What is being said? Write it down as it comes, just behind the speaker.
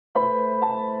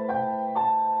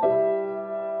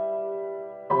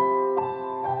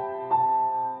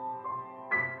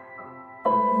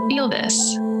Feel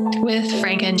This with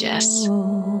Frank and Jess.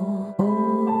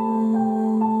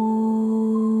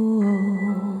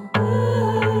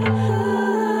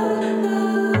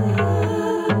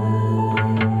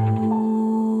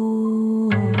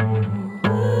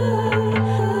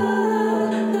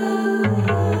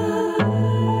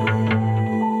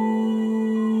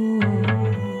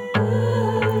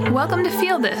 Welcome to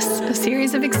Feel This, a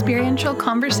series of experiential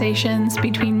conversations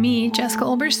between me, Jessica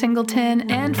Olber-Singleton,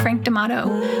 and Frank D'Amato,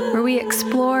 where we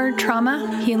explore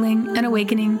trauma, healing, and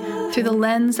awakening through the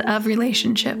lens of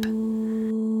relationship.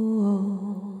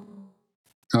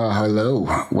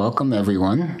 Hello. Welcome,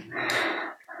 everyone.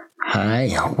 Hi.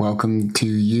 Welcome to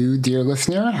you, dear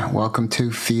listener. Welcome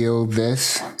to Feel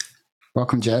This.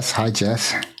 Welcome, Jess. Hi,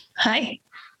 Jess. Hi.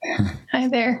 Hi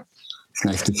there. It's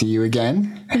nice to see you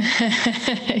again.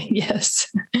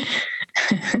 Yes.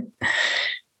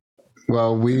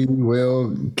 Well, we will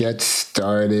get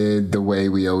started the way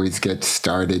we always get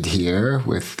started here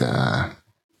with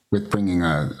bringing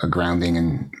a grounding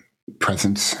and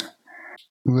presence.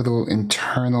 A little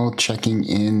internal checking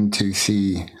in to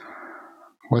see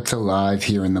what's alive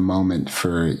here in the moment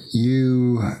for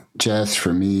you, Jess,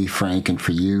 for me, Frank, and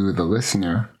for you, the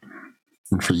listener,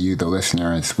 and for you, the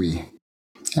listener, as we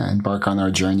embark on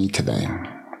our journey today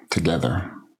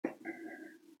together.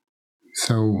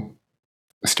 So,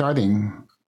 starting,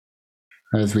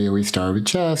 as we always start with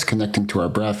just connecting to our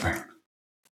breath,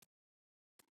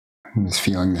 and just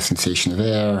feeling the sensation of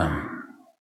air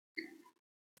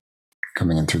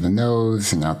coming in through the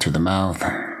nose and out through the mouth,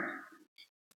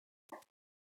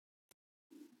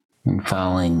 and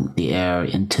following the air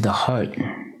into the heart.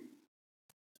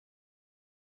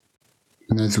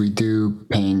 And as we do,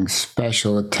 paying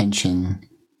special attention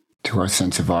to our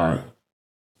sense of our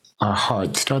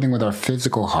heart, starting with our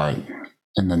physical heart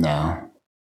in the now.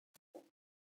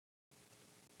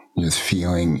 Just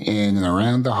feeling in and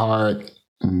around the heart,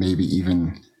 and maybe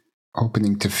even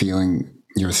opening to feeling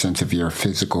your sense of your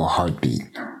physical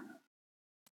heartbeat.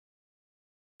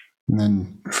 And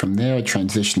then from there,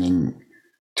 transitioning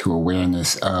to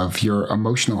awareness of your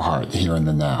emotional heart here in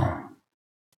the now.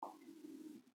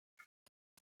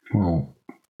 We'll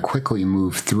quickly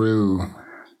move through,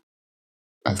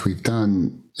 as we've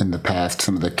done in the past,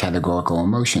 some of the categorical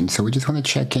emotions. So we just want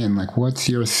to check in, like, what's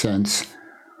your sense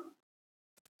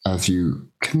as you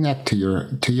connect to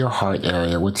your heart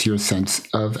area? What's your sense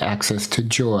of access to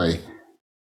joy,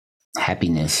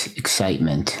 happiness,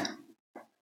 excitement?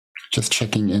 Just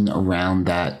checking in around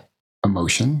that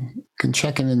emotion. You can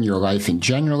check in your life in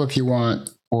general if you want,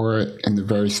 or in the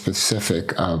very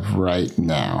specific of right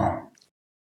now.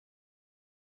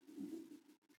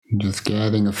 Just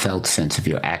getting a felt sense of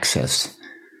your access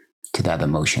to that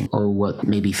emotion, or what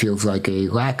maybe feels like a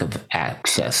lack of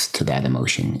access to that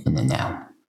emotion in the now.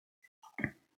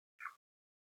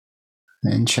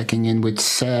 And checking in with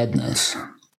sadness.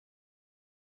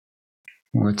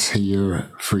 What's here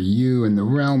for you in the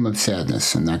realm of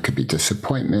sadness? And that could be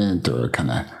disappointment or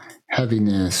kind of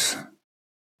heaviness,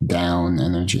 down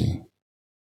energy.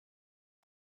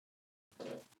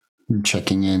 And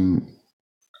checking in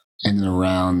and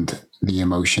around the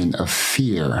emotion of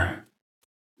fear,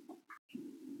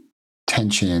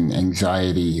 tension,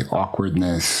 anxiety,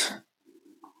 awkwardness,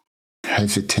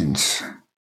 hesitance.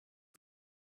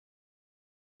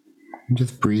 And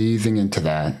just breathing into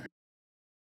that.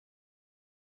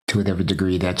 To whatever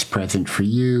degree that's present for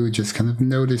you, just kind of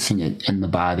noticing it in the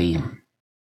body.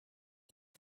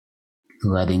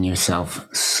 Letting yourself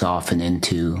soften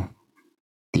into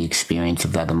the experience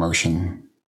of that emotion.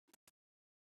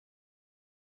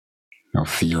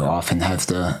 Fear often has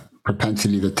the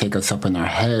propensity to take us up in our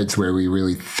heads, where we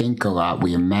really think a lot.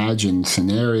 We imagine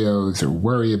scenarios or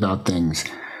worry about things.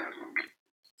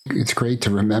 It's great to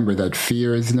remember that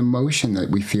fear is an emotion that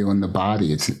we feel in the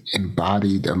body. It's an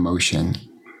embodied emotion.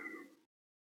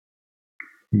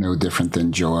 No different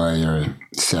than joy or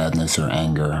sadness or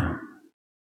anger.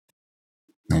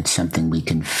 It's something we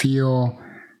can feel,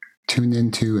 tune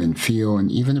into, and feel, and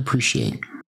even appreciate.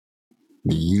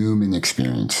 The human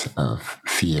experience of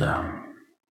fear.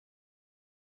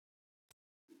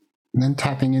 And then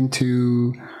tapping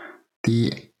into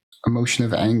the emotion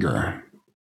of anger,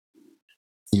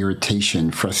 irritation,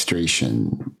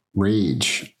 frustration,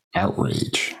 rage,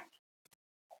 outrage.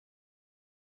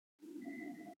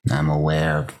 I'm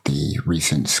aware of the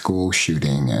recent school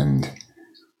shooting, and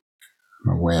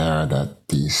I'm aware that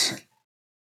these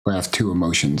last two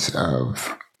emotions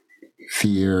of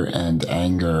fear and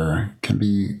anger can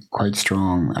be quite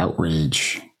strong.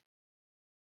 Outrage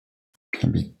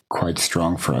can be quite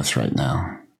strong for us right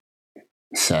now.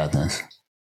 Sadness.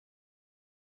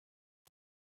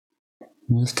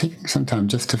 And just taking some time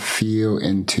just to feel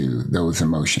into those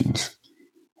emotions.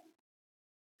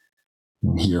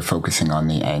 And here, focusing on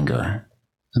the anger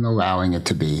and allowing it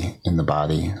to be in the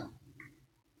body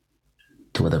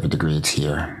to whatever degree it's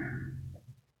here.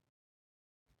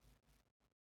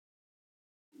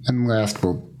 And last,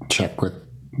 we'll check with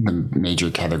the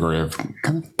major category of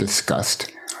kind of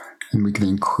disgust. And we can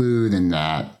include in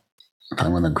that, if I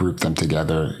want to group them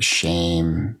together,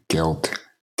 shame, guilt,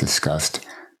 disgust.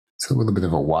 It's a little bit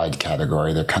of a wide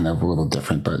category. They're kind of a little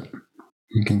different, but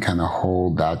we can kind of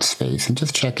hold that space and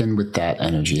just check in with that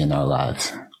energy in our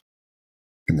lives,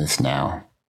 in this now.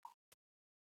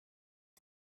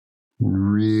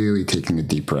 Really taking a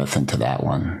deep breath into that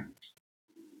one.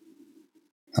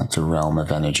 That's a realm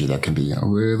of energy that can be a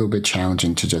little bit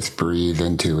challenging to just breathe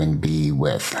into and be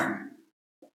with.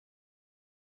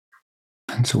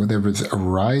 And so whatever's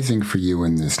arising for you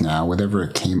in this now, whatever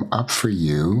came up for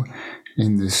you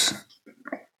in this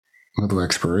little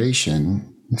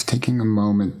exploration, is taking a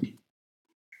moment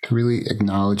to really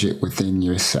acknowledge it within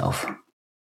yourself.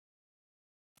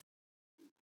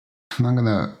 And I'm going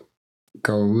to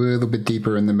go a little bit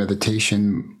deeper in the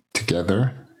meditation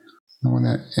together. I want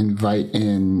to invite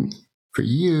in for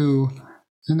you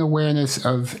an awareness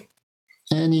of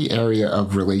any area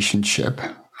of relationship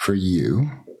for you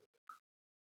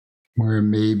where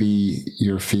maybe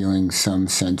you're feeling some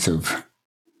sense of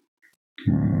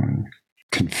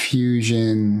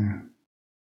confusion,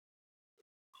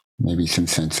 maybe some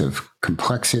sense of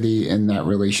complexity in that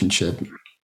relationship.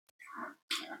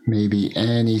 Maybe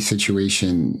any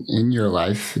situation in your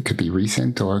life, it could be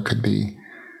recent or it could be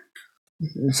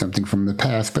something from the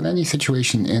past, but any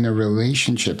situation in a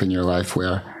relationship in your life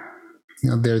where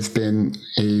there's been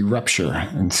a rupture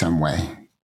in some way.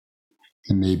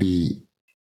 And maybe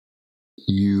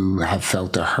you have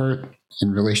felt a hurt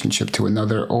in relationship to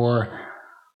another, or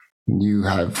you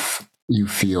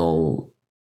feel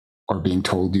or being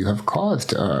told you have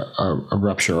caused a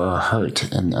rupture or a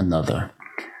hurt in another.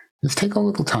 Just take a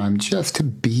little time just to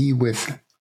be with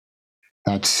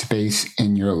that space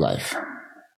in your life.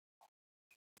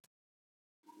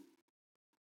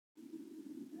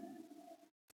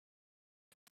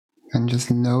 And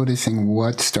just noticing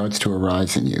what starts to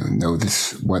arise in you.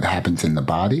 Notice what happens in the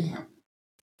body.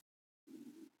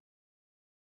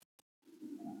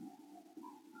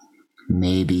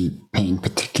 Maybe paying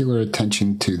particular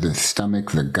attention to the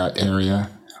stomach, the gut area.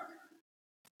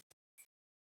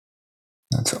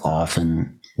 That's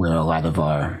often where a lot of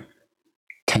our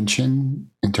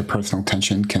tension, interpersonal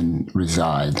tension, can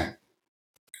reside.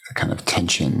 A kind of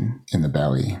tension in the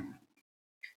belly.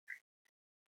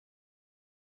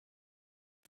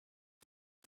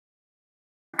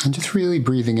 And just really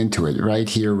breathing into it right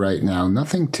here, right now.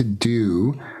 Nothing to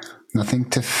do, nothing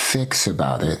to fix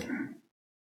about it.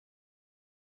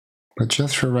 But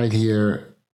just for right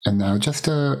here and now, just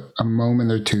a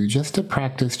moment or two, just to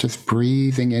practice just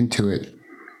breathing into it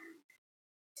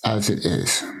as it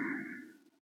is.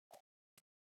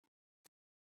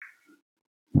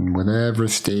 In whatever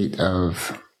state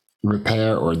of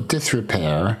repair or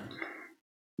disrepair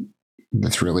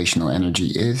this relational energy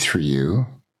is for you,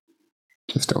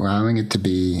 just allowing it to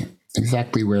be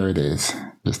exactly where it is.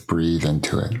 Just breathe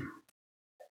into it.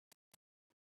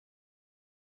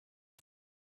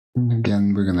 And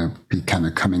again, we're going to be kind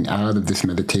of coming out of this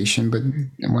meditation, but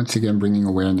once again, bringing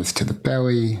awareness to the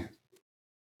belly,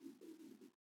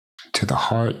 to the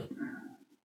heart,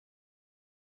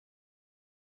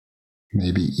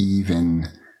 maybe even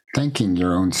thanking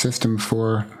your own system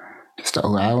for just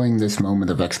allowing this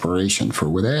moment of exploration for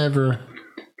whatever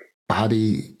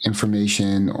body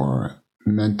information or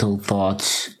mental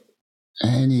thoughts,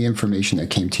 any information that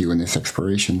came to you in this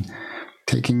exploration,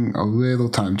 taking a little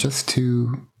time just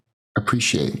to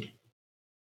appreciate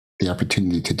the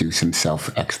opportunity to do some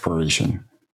self-exploration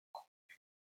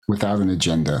without an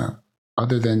agenda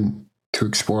other than to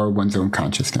explore one's own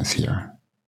consciousness here.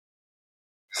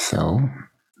 So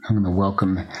I'm going to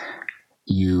welcome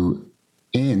you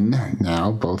in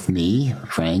now, both me,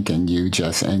 Frank, and you,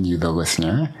 Jess, and you, the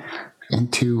listener,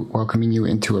 into welcoming you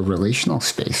into a relational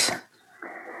space.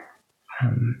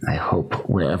 I hope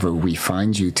wherever we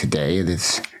find you today, it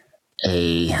is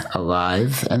a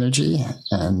alive energy,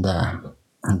 and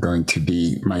I'm going to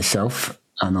be myself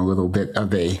on a little bit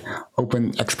of a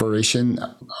open exploration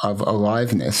of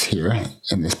aliveness here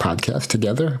in this podcast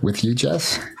together with you,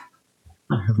 Jess.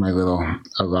 I have my little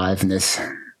aliveness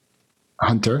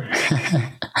hunter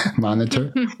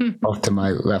monitor off to my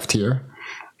left here.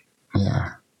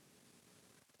 Yeah.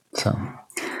 So,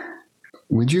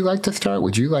 would you like to start?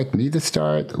 Would you like me to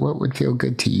start? What would feel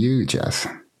good to you, Jess?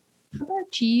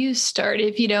 you start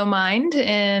if you don't mind,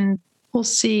 and we'll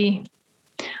see.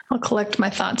 I'll collect my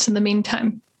thoughts in the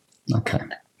meantime. Okay.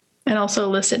 And also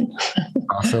listen.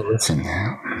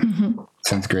 Mm-hmm.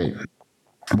 Sounds great.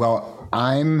 Well,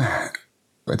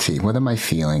 let's see, what am I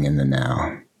feeling in the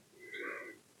now?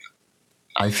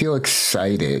 I feel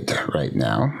excited right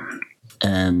now.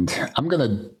 And I'm going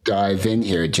to dive in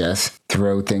here, Jess,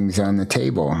 throw things on the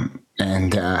table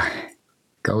and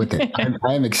go with it.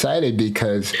 I'm excited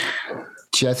because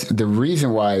just the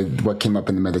reason why what came up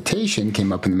in the meditation,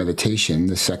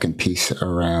 the second piece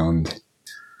around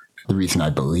the reason I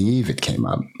believe it came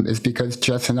up is because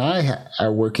Jess and I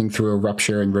are working through a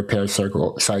rupture and repair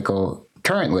cycle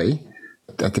currently.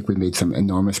 I think we made some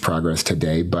enormous progress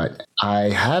today, but I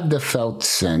have the felt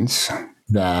sense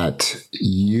that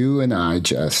you and I,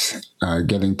 Jess, are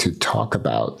getting to talk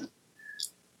about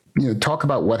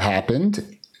what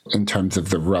happened in terms of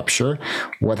the rupture,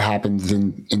 what happens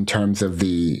in terms of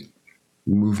the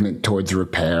movement towards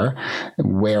repair,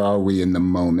 where are we in the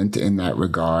moment in that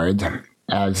regard,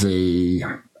 as a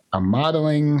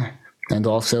modeling and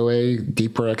also a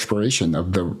deeper exploration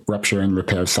of the rupture and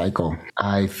repair cycle.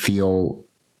 I feel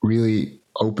really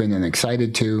open and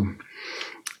excited to.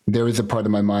 There is a part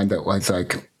of my mind that was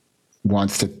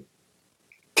wants to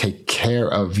take care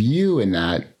of you in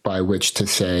that, by which to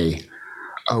say,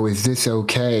 oh, is this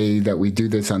okay that we do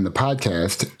this on the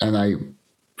podcast? And I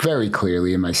very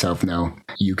clearly in myself know.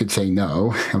 You could say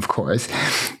no, of course.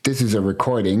 This is a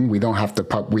recording. We don't have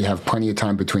to, we have plenty of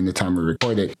time between the time we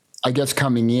record it. I guess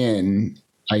coming in,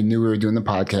 I knew we were doing the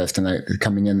podcast, and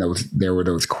coming in, there were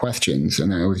those questions,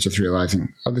 and I was just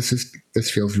realizing, oh,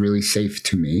 this feels really safe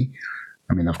to me.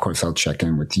 I mean, of course, I'll check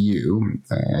in with you.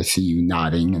 I see you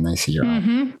nodding, and I see your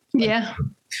eyes. Yeah.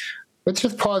 Let's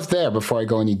just pause there before I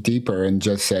go any deeper and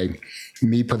just say,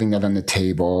 me putting that on the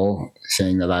table,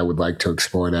 saying that I would like to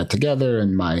explore that together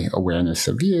and my awareness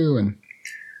of you. And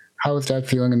how is that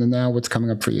feeling in the now? What's coming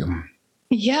up for you?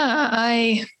 Yeah,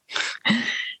 I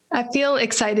feel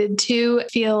excited to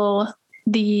feel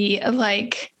the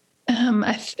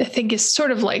I think it's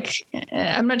sort of like,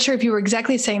 I'm not sure if you were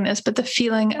exactly saying this, but the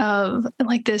feeling of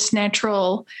this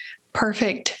natural,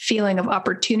 perfect feeling of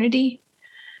opportunity.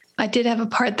 I did have a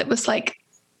part that was like,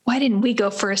 why didn't we go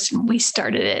first and we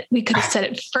started it? We could have said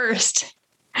it first.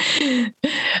 And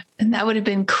that would have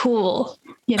been cool.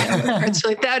 It's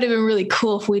like, that would have been really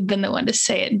cool if we'd been the one to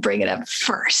say it and bring it up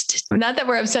first. Not that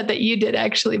we're upset that you did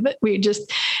actually, but it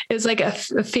was like a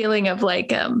feeling of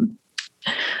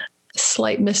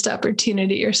slight missed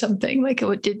opportunity or something.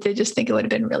 They just think it would have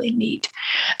been really neat.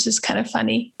 It's just kind of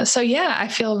funny. So yeah, I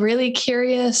feel really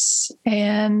curious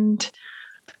and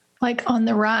on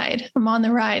the ride. I'm on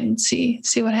the ride and see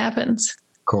what happens.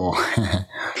 Cool.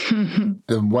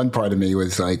 The one part of me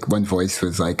was one voice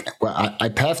was well, I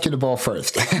passed you the ball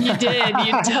first. You did.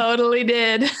 You totally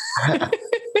did.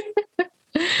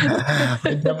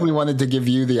 I definitely wanted to give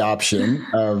you the option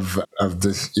of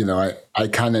this. I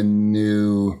kind of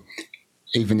knew,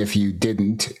 even if you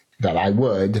didn't, that I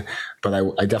would,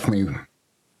 but I definitely,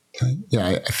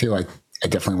 I feel like I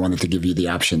definitely wanted to give you the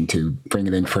option to bring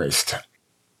it in first.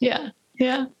 Yeah.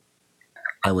 Yeah.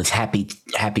 I was happy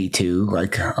to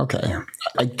okay.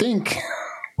 I think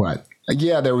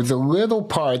there was a little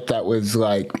part that was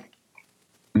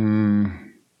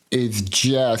is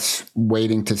just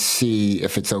waiting to see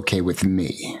if it's okay with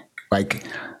me.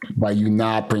 By you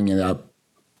not bringing it up,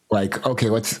 okay,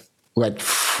 let's let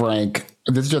Frank,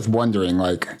 this is just wondering,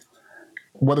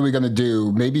 what are we going to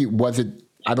do? Maybe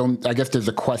I guess there's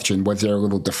a question. Was there a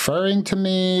little deferring to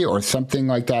me or something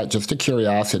like that? Just a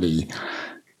curiosity.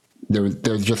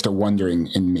 There's just a wondering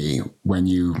in me when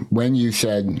you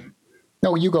said,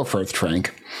 no, you go first,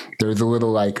 Frank. There's a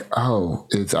little I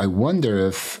wonder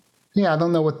if, I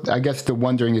don't know what, I guess the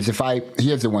wondering is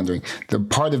here's the wondering. The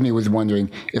part of me was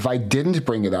wondering, if I didn't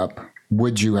bring it up,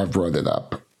 would you have brought it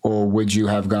up? Or would you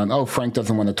have gone, oh, Frank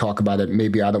doesn't want to talk about it.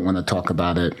 Maybe I don't want to talk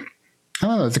about it. I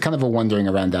don't know. It's a kind of a wondering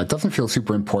around that. It doesn't feel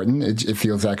super important. It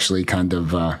feels actually kind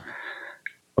of a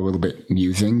little bit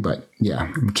musing, but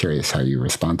yeah, I'm curious how you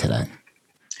respond to that.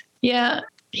 Yeah.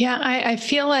 Yeah. I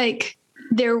feel like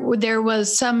there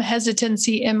was some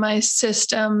hesitancy in my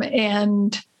system,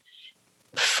 and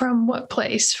from what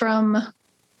place?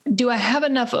 Do I have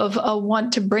enough of a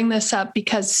want to bring this up?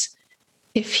 Because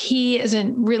if he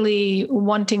isn't really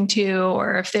wanting to,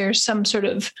 or if there's some sort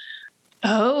of,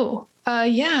 I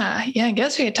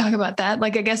guess we could talk about that. I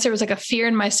guess there was a fear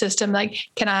in my system.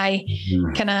 Can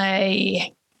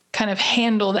I kind of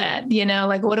handle that,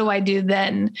 like, what do I do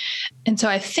then? And so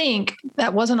I think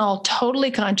that wasn't all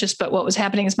totally conscious, but what was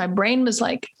happening is my brain was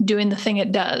like doing the thing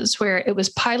it does, where it was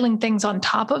piling things on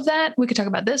top of that. We could talk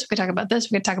about this. We could talk about this.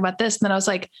 We could talk about this. And then I was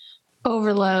like,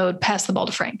 overload, pass the ball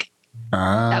to Frank.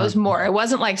 That was more, it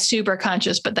wasn't like super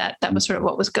conscious, but that was sort of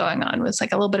what was going on. It was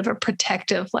like a little bit of a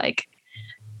protective, like,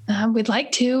 we'd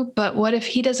like to, but what if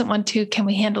he doesn't want to? Can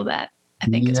we handle that? I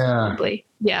think it's probably,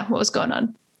 what was going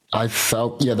on. I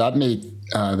felt, that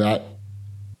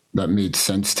made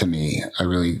sense to me. I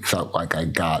really felt like I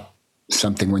got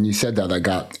something when you said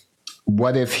that.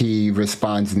 What if he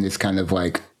responds in this kind of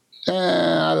like,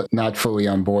 not fully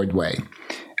on board way?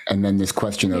 And then this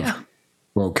question of,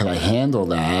 well, can I handle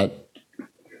that?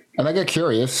 And I get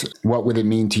curious, what would it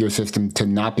mean to your system to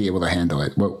not be able to handle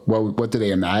it? What do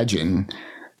they imagine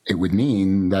it would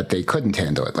mean that they couldn't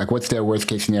handle it? Like, what's their worst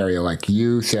case scenario? Like,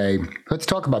 you say, let's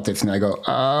talk about this. And I go,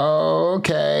 oh,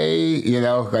 okay.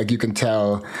 Like, you can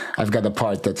tell I've got a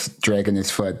part that's dragging his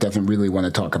foot, doesn't really want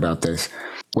to talk about this.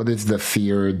 What is the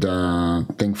feared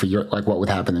thing for what would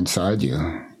happen inside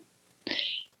you?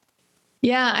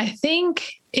 Yeah, I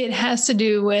think it has to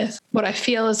do with what I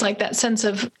feel is like that sense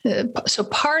of, so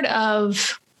part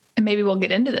of, and maybe we'll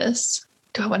get into this.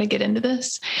 Do I want to get into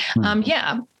this?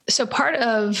 So part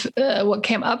of what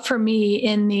came up for me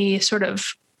in the sort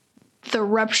of the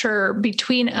rupture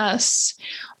between us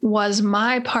was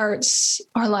my parts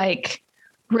are like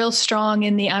real strong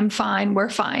in the I'm fine, we're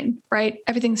fine, right?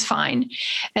 Everything's fine.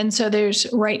 And so there's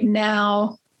a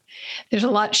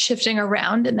lot shifting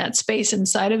around in that space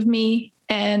inside of me.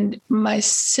 And my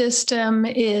system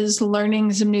is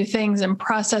learning some new things and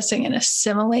processing and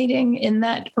assimilating in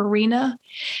that arena.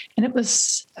 And it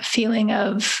was a feeling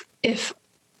of, if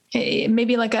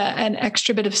maybe like an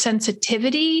extra bit of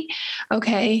sensitivity.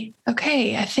 Okay.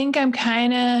 I think I'm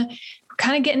kind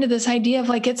of getting to this idea of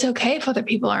like, it's okay if other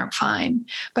people aren't fine,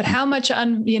 but how much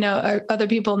are other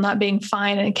people not being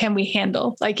fine, and can we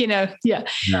handle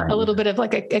a little bit of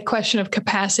like a question of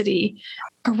capacity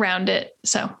around it.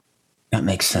 So that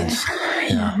makes sense.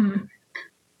 Yeah. Mm-hmm.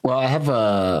 Well, I have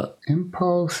a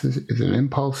impulse. Is it an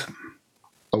impulse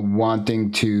of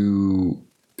wanting to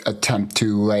attempt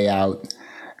to lay out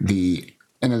in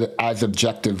an as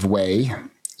objective way,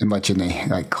 much in a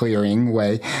like clearing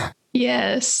way.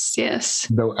 Yes.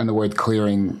 And the word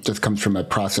clearing just comes from a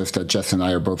process that Jess and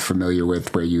I are both familiar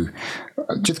with, where you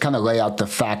just kind of lay out the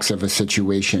facts of a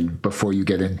situation before you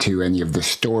get into any of the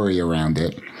story around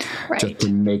it, just to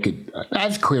make it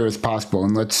as clear as possible.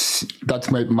 And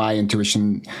that's my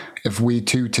intuition. If we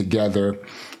two together,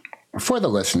 for the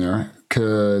listener,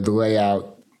 could lay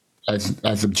out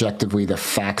as objectively the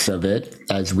facts of it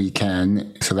as we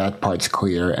can, so that part's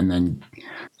clear, and then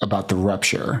about the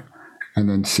rupture, and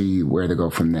then see where to go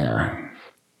from there.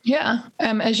 Yeah.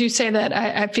 As you say that,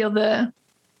 I feel that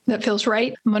feels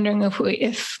right. I'm wondering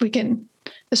if we can,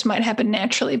 this might happen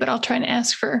naturally, but I'll try and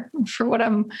ask for what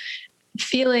I'm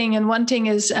feeling and wanting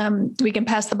is, we can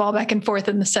pass the ball back and forth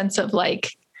in the sense of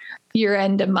like your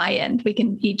end and my end. We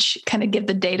can each kind of give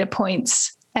the data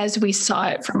points as we saw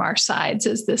it from our sides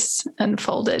as this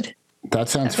unfolded. That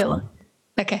sounds fun.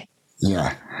 Okay.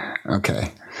 Yeah.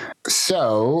 Okay.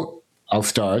 So I'll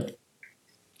start.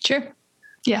 Sure.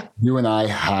 Yeah. You and I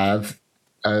have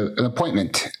an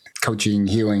appointment, coaching,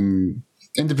 healing,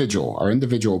 our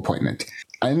individual appointment.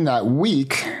 And that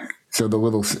week, so the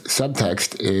little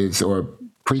subtext is, or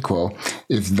prequel,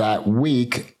 is that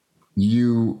week we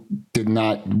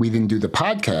didn't do the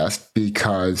podcast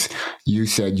because you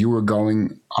said you were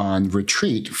going on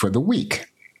retreat for the week.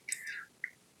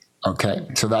 Okay.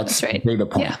 So that's right. Data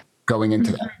point. Yeah. Going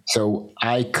into that. So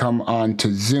I come on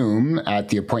to Zoom at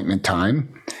the appointment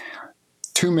time,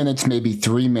 2 minutes, maybe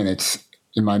 3 minutes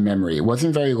in my memory. It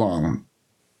wasn't very long.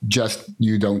 Just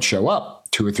you don't show up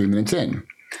 2 or 3 minutes in.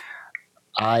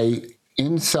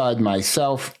 Inside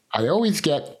myself, I always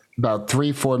get about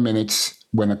 3-4 minutes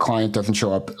when a client doesn't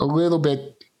show up.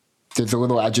 There's a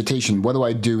little agitation. What do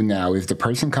I do now? Is the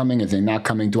person coming? Is they not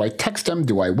coming? Do I text them?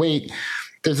 Do I wait?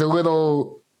 There's a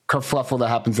little kerfluffle that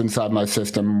happens inside my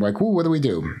system. Like, ooh, what do we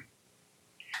do?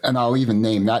 And I'll even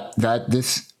name that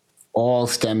this all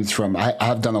stems from, I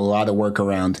have done a lot of work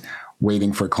around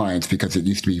waiting for clients because it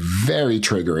used to be very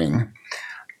triggering,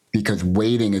 because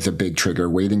waiting is a big trigger.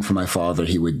 Waiting for my father,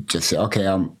 he would just say,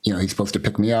 okay, he's supposed to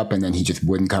pick me up, and then he just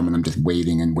wouldn't come, and I'm just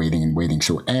waiting and waiting and waiting.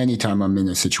 So anytime I'm in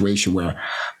a situation where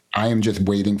I am just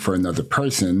waiting for another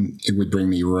person, it would bring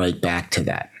me right back to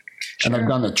that. Sure. And I've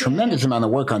done a tremendous amount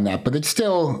of work on that, but it's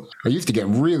still, I used to get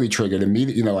really triggered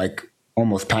immediately, like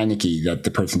almost panicky that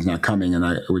the person's not coming, and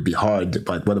it would be hard,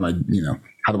 like, what am I,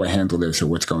 how do I handle this, or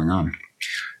what's going on?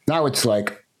 Now it's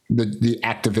like, the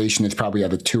activation is probably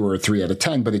at a 2 or a 3 out of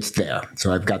 10, but it's there.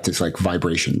 So I've got this like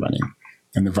vibration running,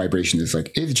 and the vibration is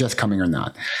like, is just coming or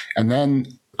not? And then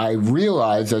I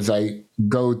realize as I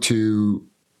go to,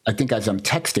 I think as I'm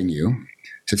texting you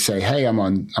to say, hey, I'm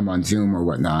on Zoom or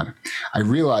whatnot, I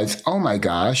realize, oh my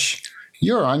gosh,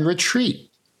 you're on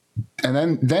retreat.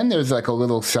 And then there's like a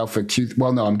little self-accuse.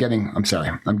 Well, no, I'm getting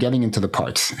into the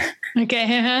parts.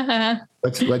 Okay.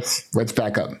 Let's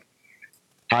back up.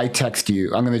 I text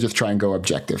you. I'm going to just try and go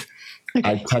objective. Okay.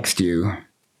 I text you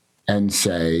and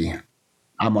say,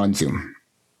 I'm on Zoom.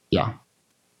 Yeah.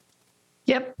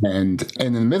 Yep. And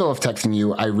in the middle of texting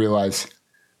you, I realize,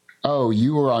 oh,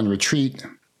 you were on retreat.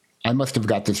 I must have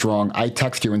got this wrong. I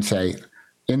text you and say,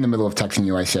 in the middle of texting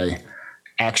you, I say,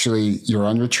 actually, you're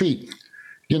on retreat.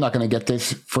 You're not going to get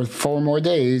this for 4 more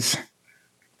days.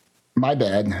 My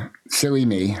bad. Silly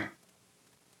me.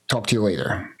 Talk to you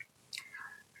later.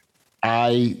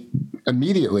 I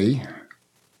immediately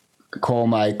call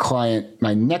my client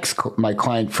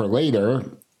for later,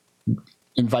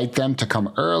 invite them to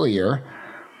come earlier,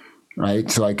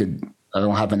 right? So I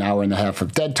don't have an hour and a half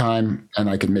of dead time, and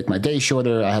I can make my day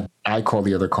shorter. I call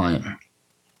the other client.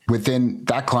 Within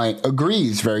that client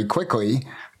agrees very quickly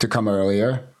to come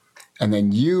earlier, and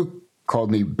then you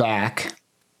called me back.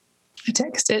 I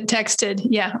texted.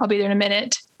 Yeah, I'll be there in a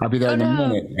minute. I'll be there in a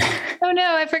minute. Oh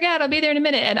no, I forgot. I'll be there in a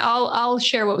minute, and I'll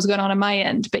share what was going on my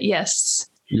end. But yes.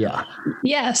 Yeah.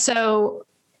 Yeah. So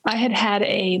I had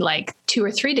a 2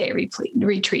 or 3 day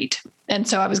retreat, and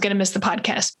so I was going to miss the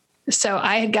podcast. So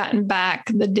I had gotten back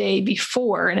the day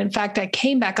before, and in fact, I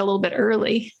came back a little bit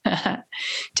early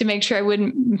to make sure I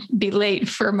wouldn't be late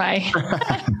for our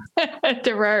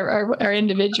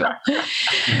individual,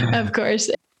 of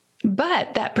course.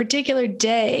 But that particular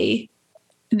day,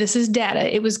 this is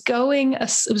data. It was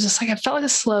just like, I felt like a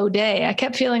slow day. I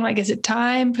kept feeling like, is it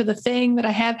time for the thing that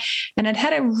I have? And I'd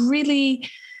had a really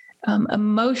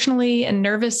emotionally and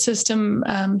nervous system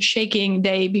shaking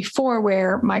day before,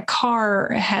 where my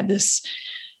car had this,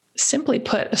 simply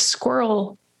put, a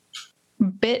squirrel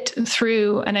bit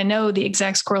through, and I know the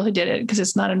exact squirrel who did it because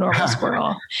it's not a normal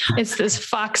squirrel. It's this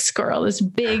fox squirrel, this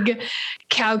big,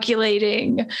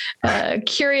 calculating,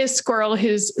 curious squirrel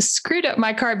who's screwed up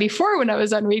my car before when I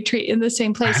was on retreat in the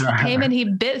same place. He came and he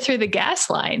bit through the gas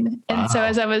line. And so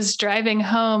as I was driving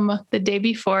home the day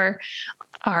before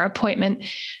our appointment,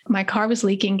 my car was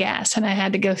leaking gas, and I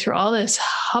had to go through all this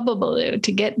hubbubaloo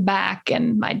to get back.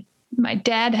 And my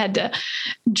dad had to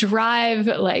drive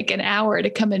like an hour to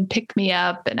come and pick me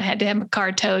up, and I had to have my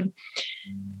car towed.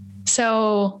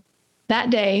 So that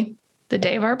day, the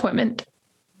day of our appointment,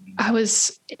 I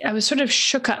was sort of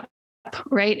shook up,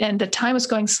 right? And the time was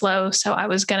going slow. So I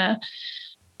was going to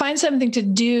find something to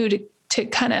do to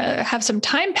kind of have some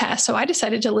time pass. So I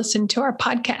decided to listen to our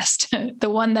podcast, the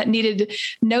one that needed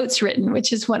notes written,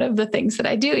 which is one of the things that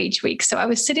I do each week. So I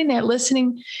was sitting there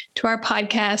listening to our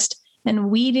podcast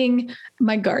and weeding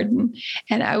my garden,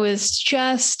 and I was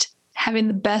just having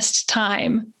the best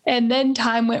time. And then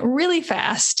time went really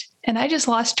fast, and I just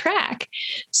lost track.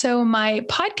 So my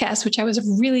podcast, which I was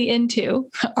really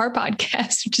into, our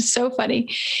podcast, which is so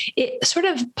funny, it sort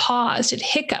of paused, it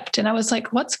hiccuped, and I was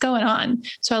like, what's going on?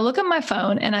 So I look at my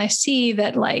phone and I see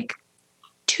that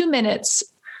 2 minutes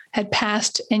had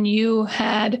passed and you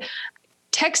had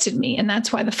texted me. And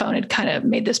that's why the phone had kind of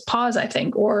made this pause, I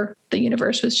think, or the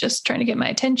universe was just trying to get my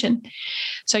attention.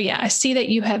 So yeah, I see that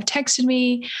you have texted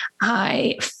me.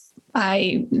 I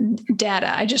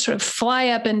just sort of fly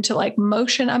up into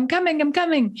motion. I'm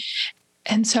coming.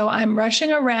 And so I'm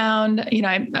rushing around,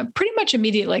 I'm pretty much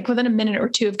immediately, within a minute or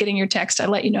two of getting your text, I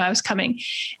let you know I was coming,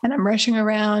 and I'm rushing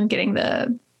around getting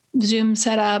the Zoom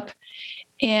set up.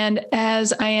 And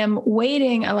as I am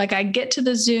waiting, I get to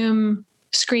the Zoom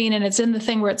screen, and it's in the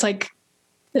thing where it's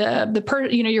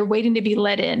you're waiting to be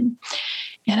let in.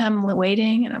 And I'm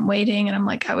waiting and I'm waiting, and I'm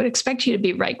like, I would expect you to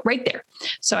be right there.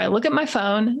 So I look at my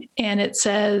phone and it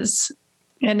says,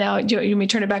 and now you want me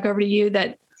to turn it back over to you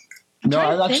that. No,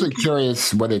 I'm actually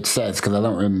curious what it says because I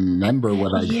don't remember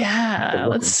what I. Yeah,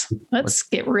 let's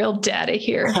get real data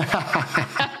here.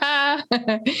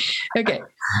 Okay.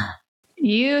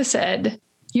 You said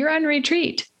you're on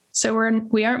retreat. So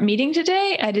we aren't meeting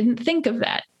today. I didn't think of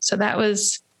that. So that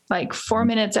was 4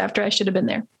 minutes after I should have been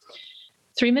there.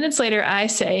 3 minutes later, I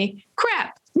say,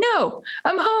 crap, no,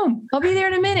 I'm home. I'll be there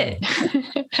in a minute.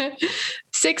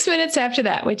 6 minutes after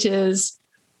that, which is,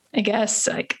 I guess,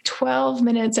 12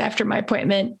 minutes after my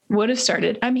appointment would have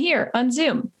started, I'm here on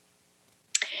Zoom.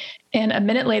 And a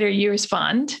minute later, you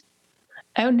respond,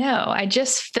 oh no, I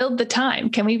just filled the time.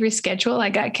 Can we reschedule? I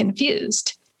got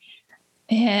confused.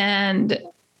 And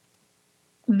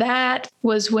that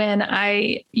was when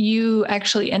you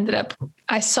actually ended up,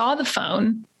 I saw the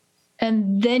phone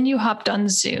and then you hopped on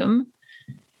Zoom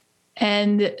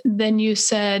and then you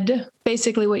said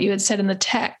basically what you had said in the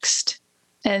text.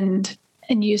 And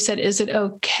you said, is it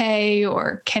okay?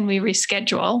 Or can we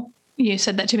reschedule? You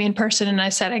said that to me in person. And I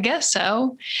said, I guess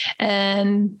so.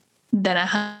 And then I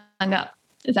hung up.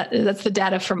 That's the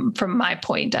data from my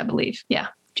point, I believe. Yeah.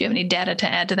 Do you have any data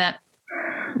to add to that?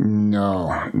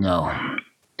 No.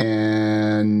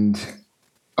 And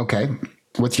okay.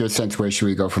 What's your sense? Where should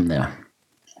we go from there?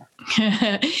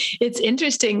 It's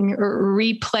interesting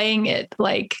replaying it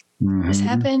like this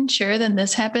happened. Sure. Then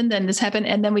this happened. Then this happened.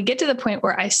 And then we get to the point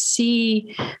where I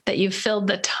see that you've filled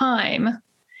the time.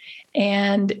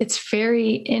 And it's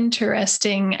very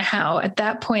interesting how at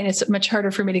that point, it's much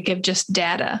harder for me to give just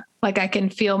data. Like I can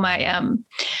feel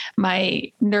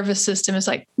my nervous system is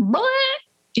like, blah!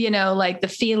 Like the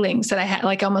feelings that I had,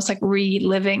 like almost like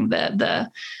reliving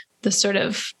the sort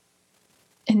of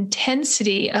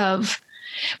intensity of,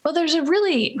 well, there's a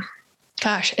really,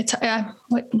 gosh, it's,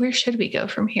 where should we go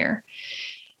from here?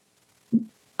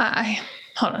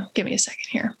 Hold on, give me a second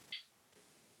here.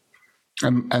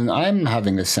 And I'm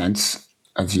having a sense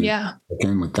as you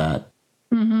begin with that.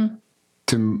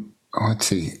 Let's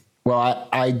see. Well,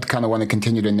 I kind of want to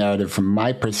continue the narrative from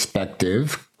my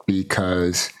perspective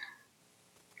because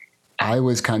I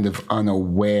was kind of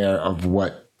unaware of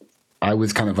what a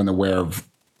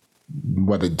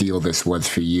deal this was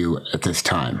for you at this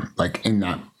time, like in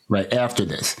that right after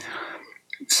this.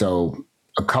 So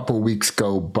a couple weeks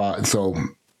go by. So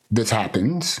this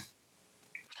happens.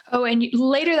 Oh, and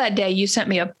later that day, you sent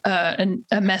me a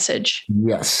message.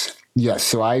 Yes.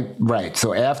 So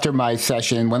So after my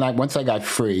session, once I got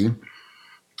free,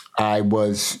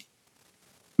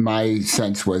 my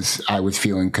sense was I was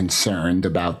feeling concerned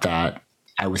about that.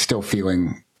 I was still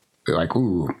feeling like,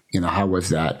 ooh, how was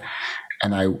that?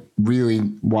 And I really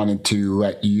wanted to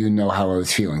let you know how I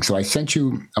was feeling. So I sent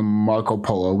you a Marco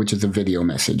Polo, which is a video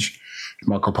message.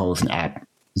 Marco Polo is an app.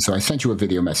 So I sent you a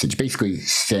video message, basically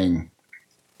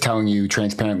telling you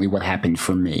transparently what happened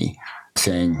for me,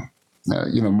 saying,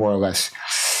 more or less,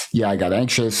 yeah, I got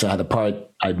anxious. I had a part.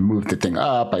 I moved the thing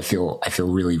up. I feel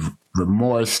really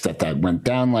remorse that went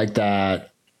down like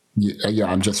that. Yeah,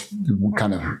 I'm just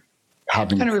kind of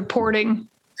reporting.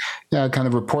 Yeah, kind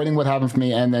of reporting what happened for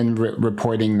me, and then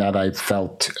reporting that I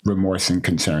felt remorse and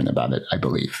concern about it. I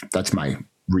believe that's my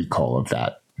recall of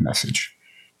that message.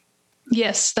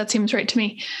 Yes, that seems right to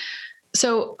me.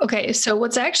 So, okay. So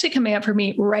what's actually coming up for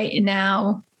me right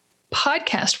now,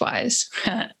 podcast wise,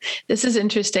 this is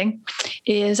interesting,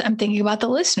 is I'm thinking about the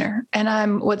listener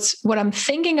and what I'm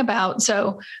thinking about.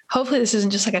 So hopefully this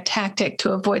isn't just like a tactic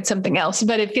to avoid something else,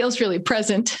 but it feels really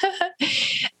present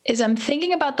is I'm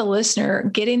thinking about the listener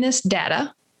getting this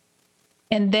data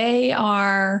and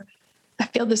I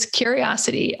feel this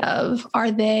curiosity of,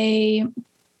 are they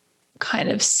kind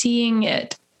of seeing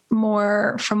it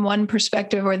more from one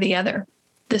perspective or the other?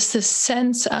 This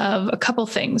sense of a couple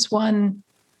things. One,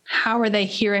 how are they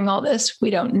hearing all this? We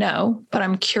don't know, but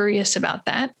I'm curious about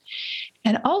that.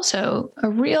 And also a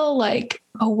real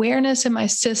awareness in my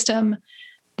system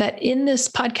that in this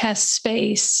podcast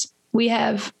space, we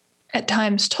have at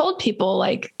times told people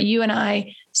like you and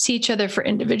I see each other for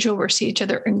individual, we see each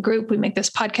other in group, we make this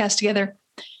podcast together,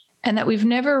 and that we've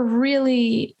never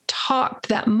really talked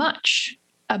that much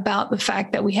about the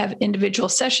fact that we have individual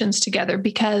sessions together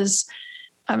because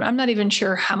I'm not even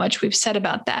sure how much we've said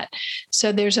about that.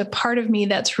 So there's a part of me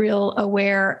that's real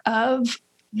aware of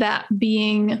that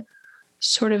being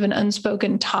sort of an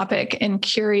unspoken topic and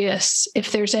curious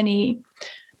if there's any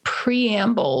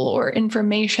preamble or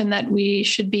information that we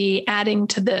should be adding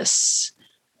to this.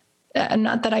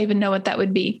 Not that I even know what that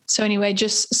would be. So anyway,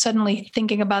 just suddenly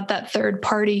thinking about that third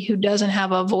party who doesn't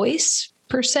have a voice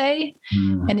per se.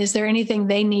 And is there anything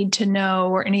they need to know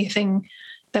or anything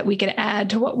that we could add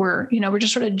to what we're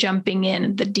just sort of jumping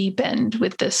in the deep end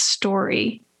with this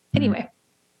story. Anyway,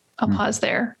 I'll pause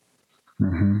there.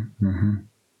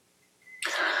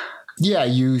 Yeah,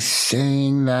 you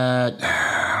saying that,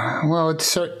 well,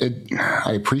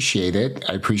 I appreciate it.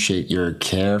 I appreciate your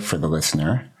care for the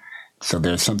listener. So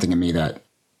there's something in me that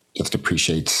just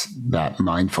appreciates that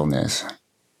mindfulness.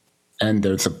 And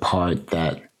there's a part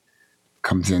that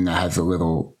comes in that has a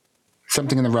little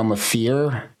something in the realm of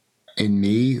fear in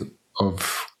me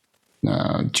of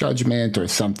judgment or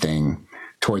something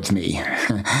towards me.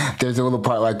 There's a little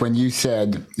part like when you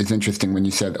said, it's interesting when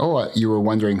you said, you were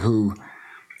wondering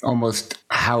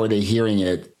how are they hearing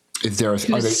it? Is there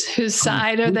whose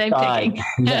side are they picking?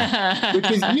 Yeah.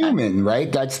 Which is human,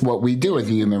 right? That's what we do as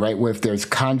a human, right? If there's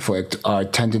conflict, our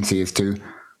tendency is to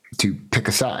to pick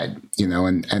a side,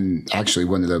 and actually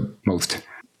one of the most,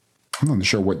 I'm not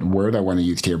sure what word I want to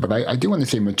use here, but I do want to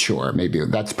say mature. Maybe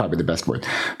that's probably the best word.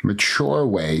 Mature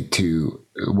way to,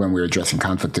 when we're addressing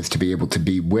conflict, is to be able to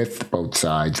be with both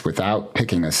sides without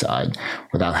picking a side,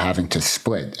 without having to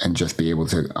split, and just be able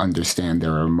to understand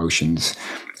there are emotions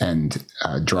and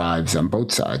drives on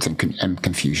both sides, and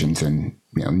confusions and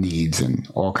needs and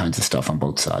all kinds of stuff on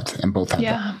both sides, and both have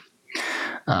that.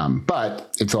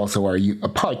 But it's also a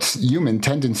part's human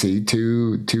tendency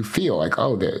to feel like,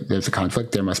 oh, there's a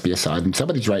conflict, there must be a side, and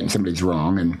somebody's right and somebody's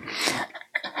wrong.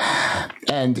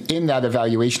 And in that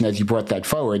evaluation, as you brought that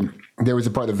forward, there was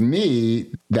a part of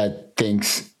me that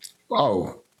thinks,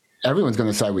 oh, everyone's going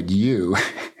to side with you.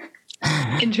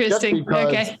 Interesting.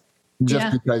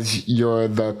 Because you're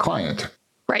the client.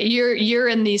 Right. You're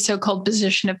in the so-called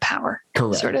position of power.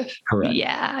 Correct. Sort of. Correct.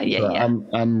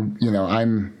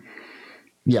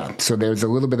 Yeah. So there's a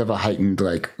little bit of a heightened,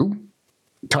 like, ooh,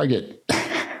 target.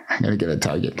 I got to get a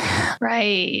target.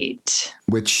 Right.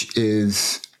 Which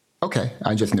is, okay,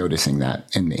 I'm just noticing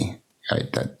that in me.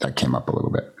 Right. That came up a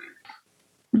little bit.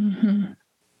 Mm-hmm.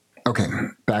 Okay.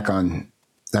 Back on,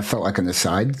 that felt like an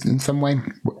aside in some way.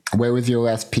 Where was your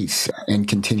last piece in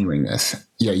continuing this?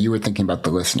 Yeah, you were thinking about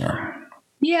the listener.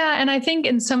 Yeah. And I think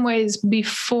in some ways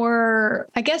before,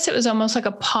 I guess it was almost like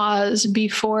a pause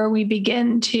before we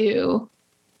begin to,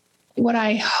 what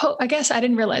I hope, I guess I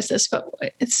didn't realize this, but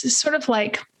it's sort of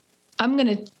like, I'm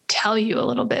going to tell you a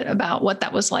little bit about what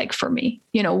that was like for me,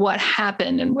 what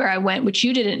happened and where I went, which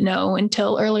you didn't know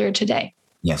until earlier today.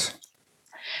 Yes.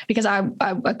 Because I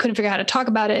couldn't figure out how to talk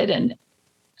about it and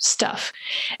stuff.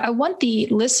 I want the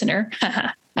listener,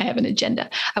 I have an agenda.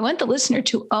 I want the listener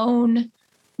to own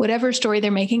whatever story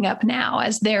they're making up now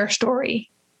as their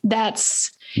story.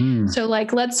 That's so,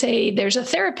 like, let's say there's a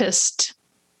therapist,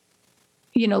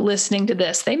 listening to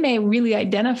this, they may really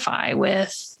identify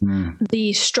with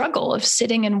the struggle of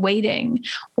sitting and waiting.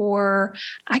 Or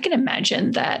I can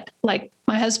imagine that, like,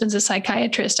 my husband's a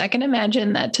psychiatrist. I can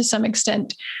imagine that to some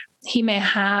extent he may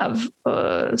have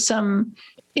some,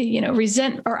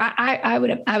 resent, or I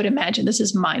would imagine, this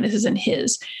is mine, this isn't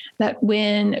his, that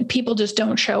when people just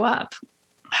don't show up,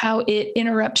 how it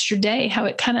interrupts your day, how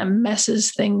it kind of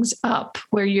messes things up,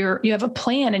 where you have a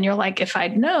plan and you're like, if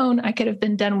I'd known, I could have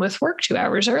been done with work 2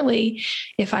 hours early,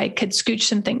 if I could scooch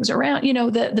some things around,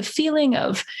 the feeling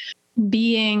of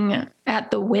being at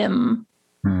the whim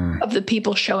of the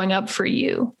people showing up for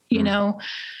you,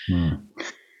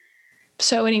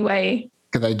 So anyway,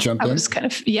 could I jump in? I was kind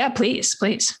of, please.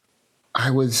 I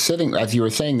was sitting, as you were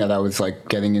saying that, I was like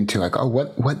getting into like, oh,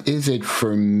 what is it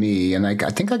for me? And I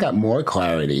think I got more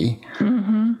clarity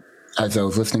as I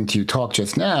was listening to you talk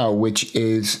just now, which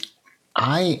is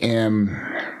I am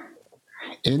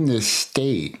in this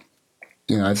state,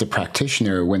 as a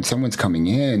practitioner, when someone's coming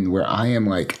in, where I am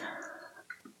like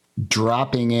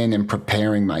dropping in and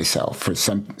preparing myself for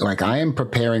I am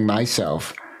preparing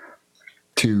myself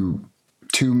to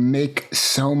make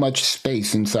so much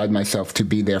space inside myself to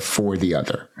be there for the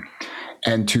other,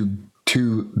 and to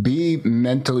be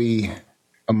mentally,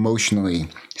 emotionally,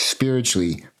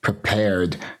 spiritually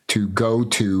prepared to go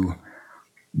to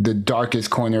the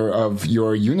darkest corner of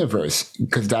your universe,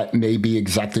 because that may be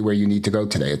exactly where you need to go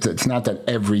today. It's not that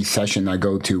every session I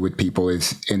go to with people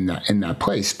is in that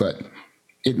place, but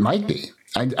it might be.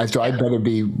 So I'd better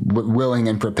be willing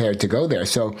and prepared to go there.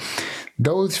 So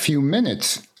those few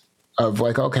minutes of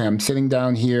like, okay, I'm sitting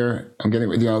down here, I'm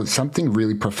getting, something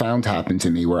really profound happened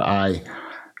to me where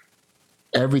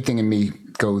everything in me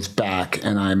goes back,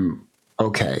 and I'm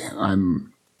okay.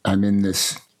 I'm in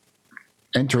this,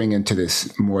 entering into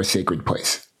this more sacred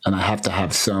place, and I have to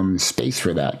have some space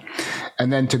for that.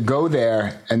 And then to go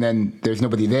there, and then there's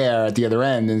nobody there at the other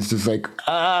end, and it's just like,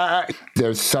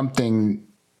 there's something,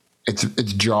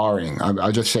 it's jarring.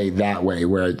 I'll just say that way,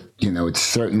 where, it's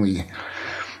certainly,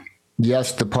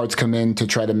 yes, the parts come in to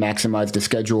try to maximize the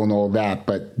schedule and all that,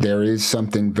 but there is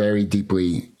something very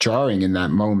deeply jarring in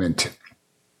that moment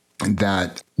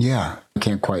that,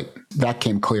 that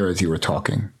came clear as you were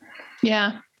talking.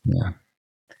 Yeah.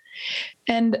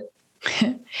 And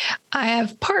I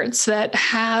have parts that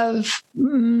have,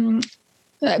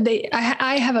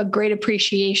 I have a great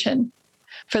appreciation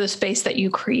for the space that you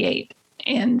create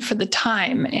and for the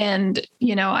time. And,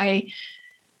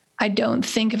 I don't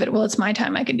think of it, well, it's my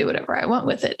time, I can do whatever I want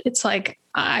with it. It's like,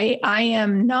 I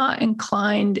am not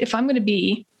inclined, if I'm going to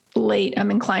be late,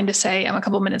 I'm inclined to say I'm a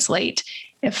couple minutes late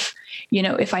if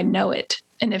I know it.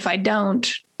 And if I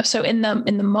don't, so in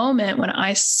the moment when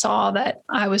I saw that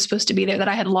I was supposed to be there, that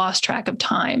I had lost track of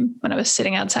time when I was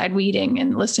sitting outside weeding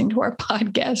and listening to our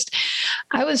podcast,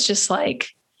 I was just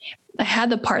like, I had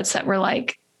the parts that were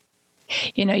like,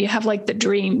 you have like the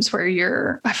dreams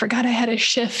where I forgot I had a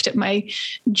shift at my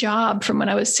job from when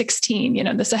I was 16,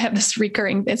 I have this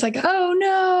recurring, it's like, oh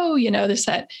no,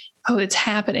 oh, it's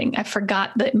happening. I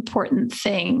forgot the important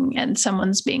thing and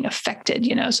someone's being affected,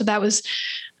 so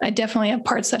I definitely have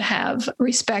parts that have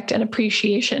respect and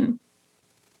appreciation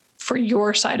for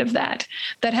your side of that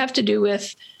have to do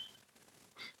with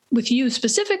you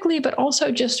specifically, but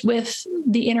also just with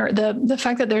the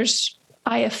fact that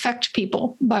I affect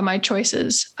people by my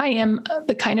choices. I am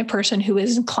the kind of person who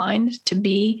is inclined to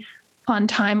be on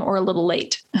time or a little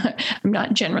late. I'm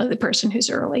not generally the person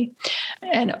who's early.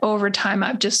 And over time,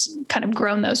 I've just kind of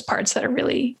grown those parts that are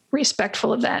really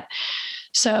respectful of that.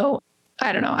 So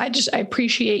I don't know. I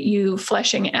appreciate you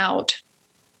fleshing out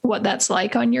what that's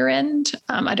like on your end.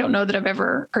 I don't know that I've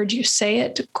ever heard you say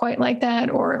it quite like that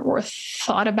or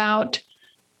thought about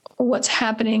what's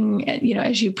happening,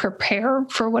 as you prepare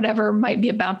for whatever might be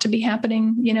about to be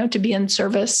happening, to be in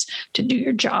service, to do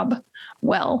your job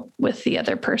well with the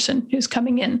other person who's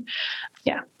coming in.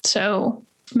 Yeah. So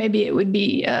maybe it would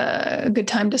be a good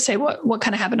time to say what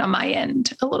kind of happened on my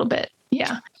end a little bit.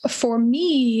 Yeah. For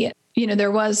me,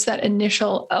 there was that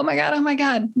initial, oh my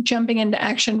God, jumping into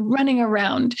action, running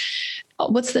around.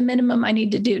 What's the minimum I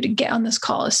need to do to get on this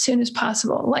call as soon as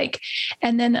possible?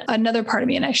 And then another part of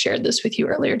me, and I shared this with you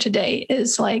earlier today,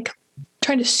 is like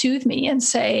trying to soothe me and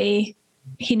say,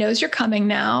 he knows you're coming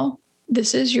now.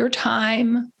 This is your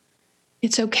time.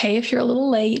 It's okay if you're a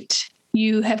little late.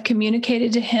 You have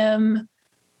communicated to him.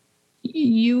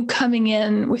 You coming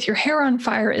in with your hair on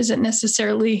fire isn't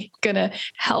necessarily going to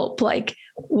help.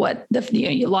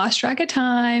 You lost track of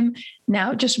time.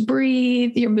 Now just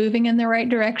breathe. You're moving in the right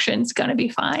direction. It's going to be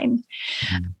fine.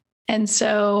 Mm-hmm. And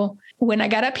so when I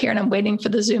got up here and I'm waiting for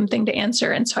the Zoom thing to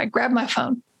answer, and so I grab my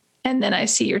phone and then I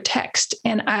see your text,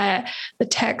 and the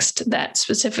text that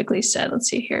specifically said, let's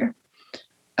see here.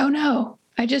 Oh no,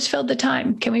 I just filled the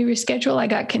time. Can we reschedule? I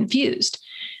got confused.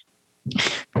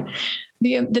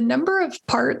 The number of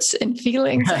parts and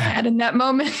feelings I had in that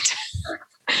moment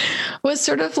was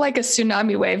sort of like a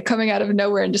tsunami wave coming out of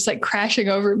nowhere and just like crashing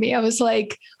over me. I was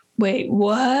like, wait,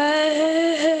 what?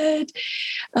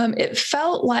 It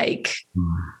felt like,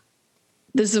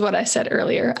 this is what I said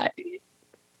earlier.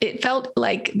 It felt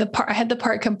like I had the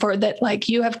part come forward that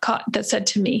that said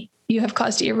to me, you have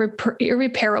caused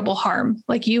irreparable harm.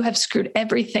 Like you have screwed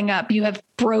everything up. You have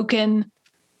broken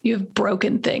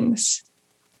things.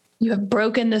 You have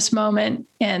broken this moment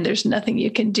and there's nothing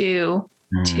you can do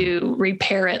to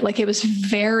repair it. Like it was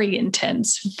very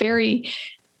intense, very,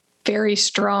 very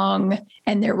strong.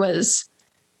 And there was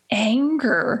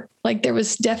anger. Like there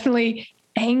was definitely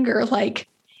anger. Like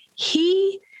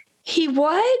he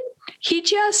what? He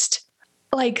just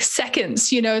like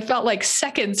seconds, it felt like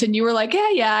seconds. And you were like,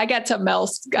 yeah, I got something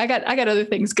else. I got other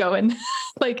things going.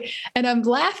 And I'm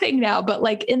laughing now, but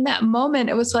like in that moment,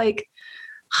 it was like,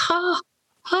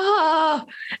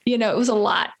 it was a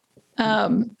lot.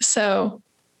 So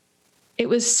it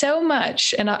was so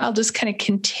much, and I'll just kind of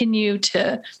continue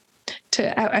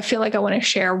I feel like I want to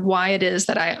share why it is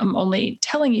that I am only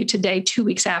telling you today, 2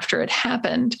 weeks after it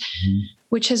happened,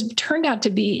 which has turned out to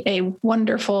be a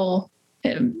wonderful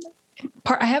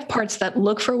part. I have parts that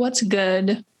look for what's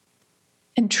good,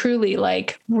 and truly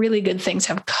like really good things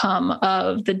have come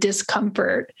of the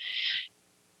discomfort.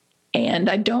 And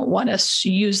I don't want to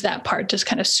use that part, just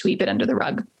kind of sweep it under the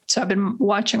rug. So I've been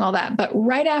watching all that. But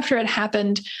right after it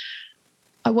happened,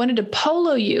 I wanted to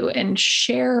polo you and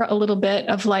share a little bit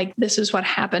of like, this is what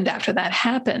happened after that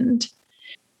happened.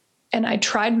 And I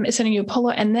tried sending you a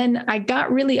polo, and then I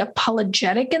got really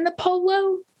apologetic in the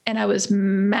polo, and I was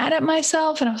mad at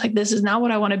myself. And I was like, this is not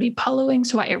what I want to be poloing.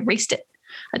 So I erased it.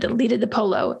 I deleted the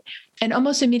polo. And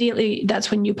almost immediately, that's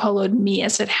when you poloed me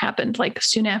as it happened, like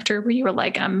soon after, where you were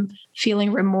like, I'm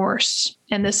feeling remorse.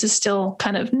 And this is still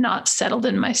kind of not settled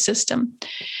in my system.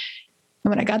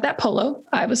 And when I got that polo,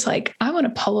 I was like, I want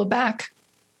to polo back,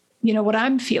 what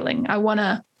I'm feeling. I want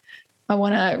to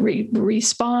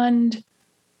respond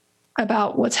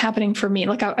about what's happening for me.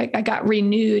 Like I got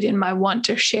renewed in my want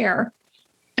to share.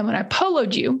 And when I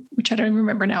poloed you, which I don't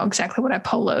remember now exactly what I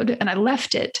poloed, and I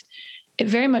left it, it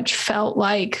very much felt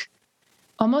like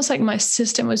almost like my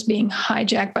system was being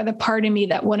hijacked by the part of me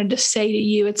that wanted to say to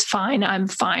you, it's fine, I'm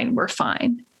fine, we're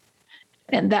fine.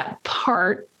 And that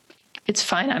part, it's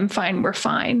fine, I'm fine, we're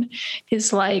fine,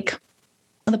 is like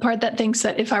the part that thinks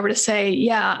that if I were to say,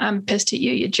 yeah, I'm pissed at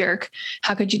you, you jerk,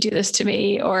 how could you do this to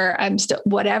me? Or I'm still,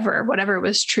 whatever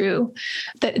was true,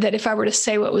 that if I were to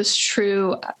say what was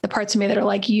true, the parts of me that are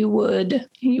like, you would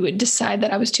decide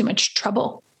that I was too much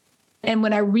trouble. And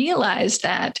when I realized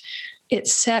that, it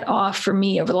set off for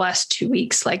me over the last 2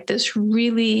 weeks, like this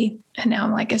really, and now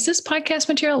I'm like, is this podcast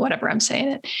material? Whatever, I'm saying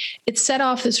it. It set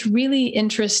off this really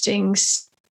interesting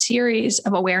series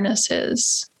of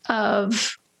awarenesses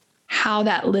of how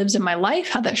that lives in my life,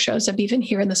 how that shows up even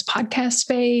here in this podcast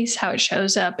space, how it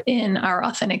shows up in our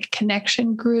authentic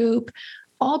connection group,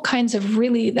 all kinds of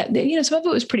really that, some of it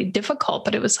was pretty difficult,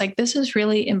 but it was like, this is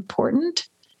really important.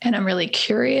 And I'm really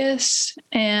curious.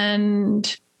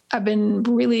 And I've been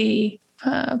really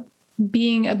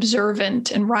being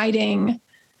observant and writing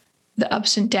the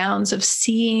ups and downs of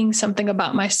seeing something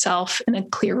about myself in a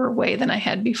clearer way than I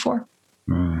had before.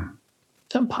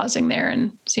 So I'm pausing there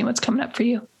and seeing what's coming up for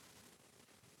you.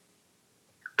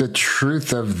 The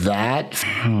truth of that.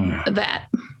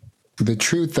 The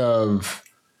truth of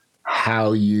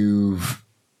how you've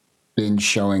been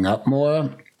showing up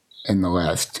more in the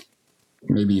last,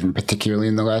 maybe even particularly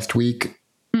in the last week,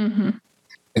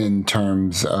 in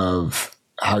terms of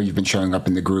how you've been showing up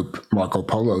in the group Marco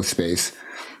Polo space.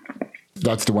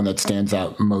 That's the one that stands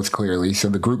out most clearly. So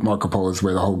the group Marco Polo is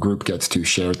where the whole group gets to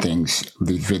share things,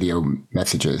 these video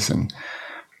messages. And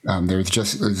it was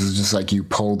just like you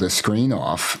pulled the screen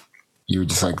off. You were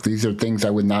just like, these are things I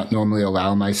would not normally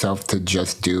allow myself to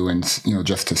just do and,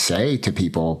 just to say to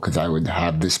people, because I would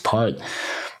have the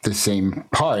same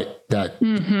part that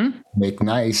make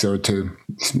nice, or to,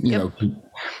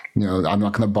 I'm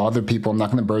not going to bother people. I'm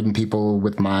not going to burden people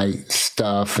with my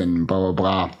stuff and blah, blah,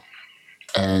 blah.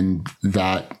 And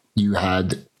that you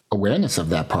had awareness of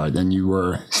that part, and you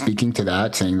were speaking to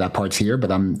that, saying that part's here,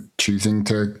 but I'm choosing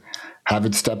to have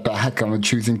it step back. I'm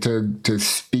choosing to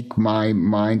speak my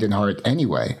mind and heart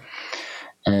anyway.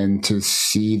 And to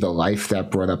see the life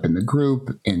that brought up in the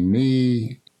group, in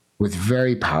me, was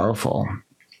very powerful.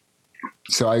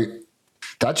 So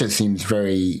that just seems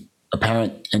very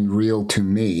apparent and real to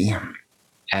me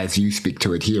as you speak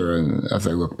to it here, and as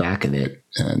I look back at it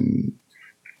and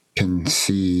can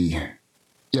see,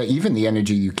 even the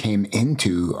energy you came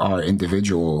into our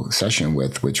individual session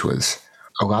with, which was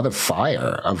a lot of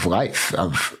fire of life,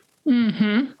 of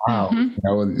wow.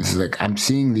 It's like, I'm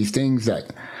seeing these things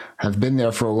that have been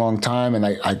there for a long time, and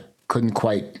I couldn't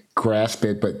quite grasp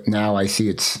it, but now I see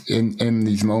it's in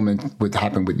these moments. What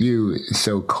happened with you is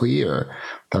so clear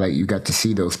that you got to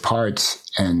see those parts,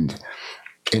 and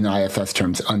in IFS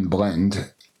terms,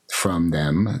 unblend from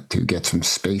them to get some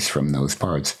space from those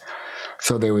parts.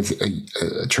 So there was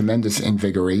a tremendous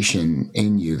invigoration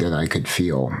in you that I could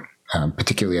feel,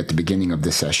 particularly at the beginning of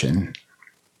the session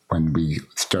when we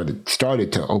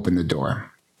started to open the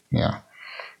door.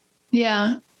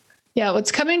 Yeah.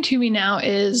 What's coming to me now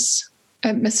is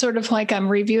it's sort of like I'm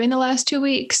reviewing the last 2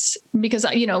 weeks, because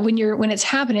when it's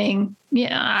happening,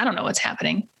 I don't know what's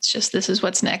happening. It's just, this is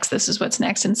what's next.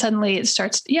 And suddenly it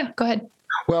starts. Go ahead.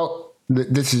 Well,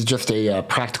 this is just a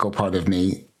practical part of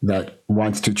me that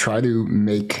wants to try to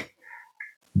make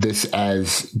this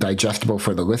as digestible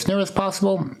for the listener as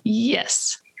possible.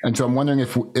 Yes. And so I'm wondering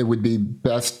if it would be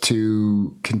best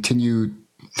to continue.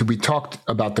 So we talked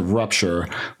about the rupture.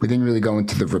 We didn't really go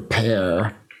into the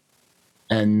repair,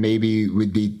 and maybe it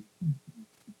would be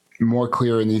more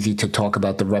clear and easy to talk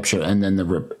about the rupture and then the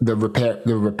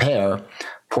repair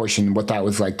portion, what that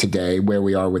was like today, where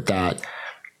we are with that,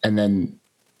 and then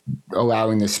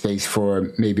allowing the space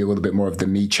for maybe a little bit more of the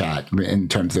me chat in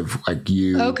terms of like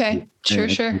you. Okay.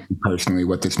 Sure. Personally,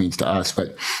 what this means to us.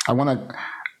 But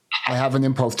I have an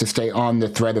impulse to stay on the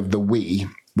thread of the we,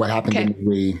 what happened in the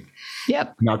we.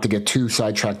 Yep. Not to get too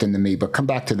sidetracked in the me, but come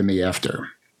back to the me after.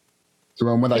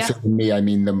 So when I say the me, I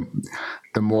mean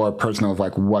the more personal of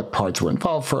like what parts were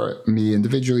involved for me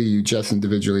individually, you just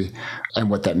individually, and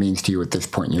what that means to you at this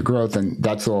point in your growth. And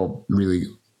that's all really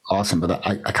awesome. But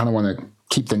I kind of want to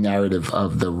keep the narrative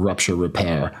of the rupture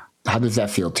repair. How does that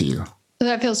feel to you?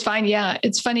 That feels fine. Yeah.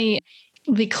 It's funny.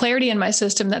 The clarity in my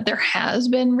system that there has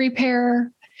been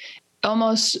repair, it's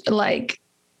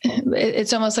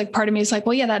almost like part of me is like,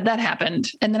 well, yeah, that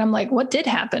happened. And then I'm like, what did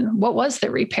happen? What was the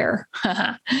repair?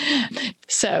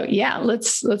 So yeah,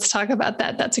 let's talk about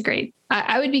that. That's a great,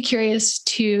 I would be curious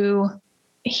to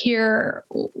hear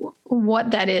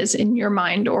what that is in your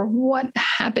mind, or what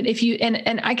happened. If you,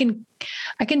 and I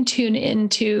can tune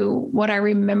into what I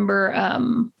remember,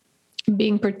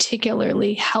 being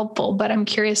particularly helpful, but I'm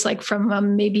curious, like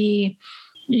from maybe,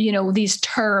 these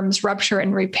terms, rupture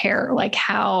and repair, like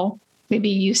how maybe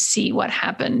you see what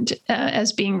happened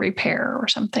as being repair or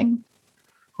something.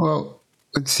 Well,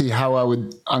 let's see how I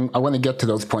want to get to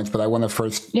those points, but I want to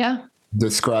first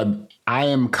describe, I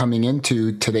am coming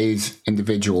into today's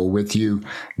individual with you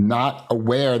not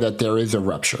aware that there is a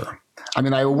rupture. I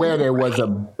mean, I aware there was a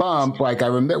bump, like I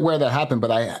remember where that happened,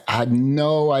 but I had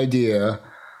no idea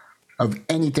of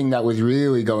anything that was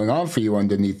really going on for you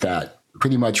underneath that.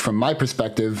 Pretty much from my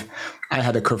perspective, I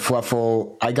had a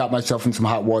kerfluffle. I got myself in some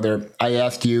hot water. I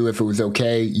asked you if it was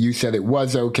okay. You said it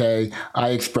was okay. I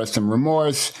expressed some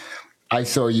remorse. I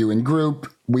saw you in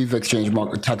group. We've exchanged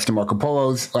text to Marco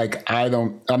Polos. Like,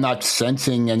 I'm not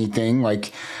sensing anything.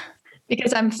 Like,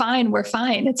 because I'm fine. We're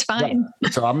fine. It's fine. Yeah.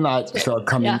 So I'm not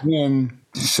coming in.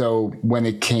 So when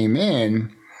it came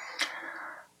in,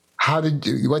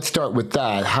 let's start with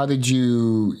that. How did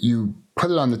you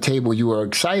put it on the table? You were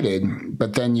excited,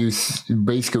 but then you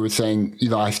basically were saying,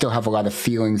 I still have a lot of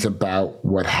feelings about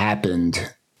what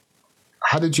happened.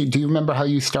 Do you remember how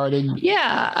you started?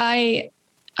 Yeah,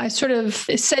 I sort of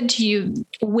said to you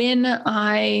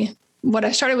what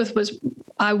I started with was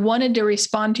I wanted to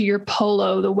respond to your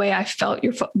polo the way I felt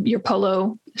your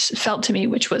polo felt to me,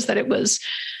 which was that it was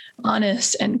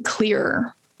honest and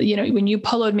clear. When you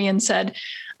poloed me and said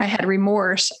I had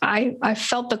remorse, I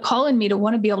felt the call in me to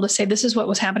want to be able to say this is what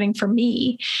was happening for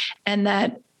me, and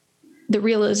that the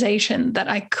realization that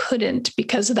I couldn't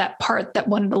because of that part that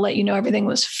wanted to let you know everything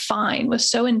was fine was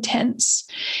so intense.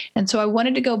 And so I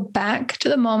wanted to go back to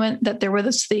the moment that there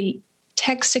was the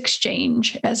text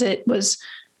exchange as it was.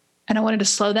 And I wanted to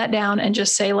slow that down and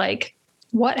just say, like,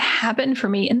 what happened for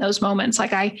me in those moments?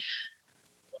 Like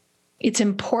it's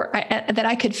important that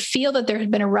I could feel that there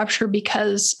had been a rupture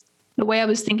because the way I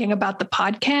was thinking about the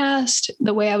podcast,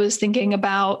 the way I was thinking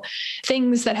about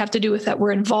things that have to do with that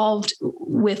we're involved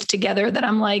with together, that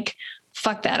I'm like,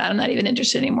 fuck that. I'm not even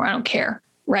interested anymore. I don't care.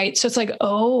 Right. So it's like,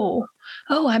 I'm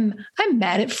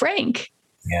mad at Frank.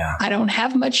 Yeah. I don't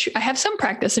have much. I have some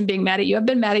practice in being mad at you. I've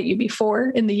been mad at you before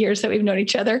in the years that we've known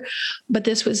each other, but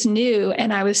this was new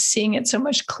and I was seeing it so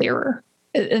much clearer.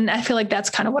 And I feel like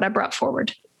that's kind of what I brought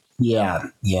forward. Yeah.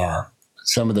 Yeah.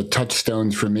 Some of the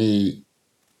touchstones for me,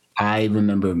 I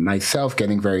remember myself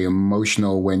getting very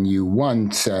emotional when you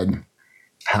said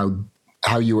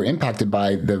how you were impacted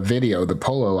by the video, the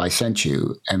polo I sent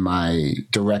you, and my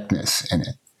directness in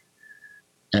it.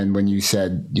 And when you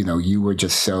said, you were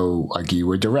just so, like, you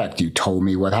were direct. You told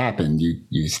me what happened.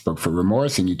 You spoke for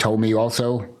remorse, and you told me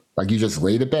also, like, you just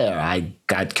laid it bare. I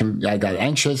got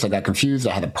anxious. I got confused.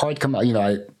 I had a part come up.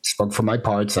 I spoke for my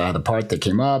parts. I had a part that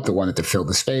came up that wanted to fill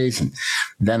the space. And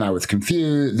then I was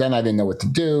confused. Then I didn't know what to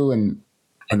do. And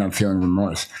I'm feeling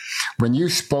remorse. When you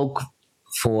spoke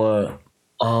for,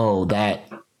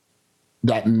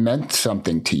 that meant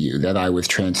something to you, that I was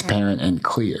transparent and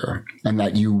clear, and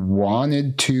that you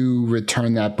wanted to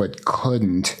return that but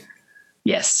couldn't.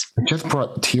 Yes. It just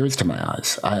brought tears to my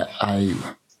eyes. I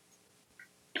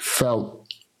felt,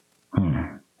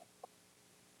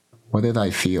 what did I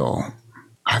feel?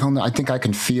 I don't know. I think I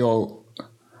can feel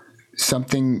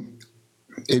something.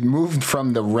 It moved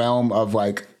from the realm of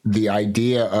like the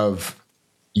idea of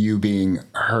you being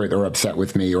hurt or upset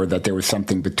with me, or that there was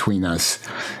something between us.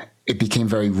 It became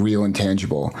very real and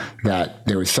tangible, that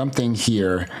there was something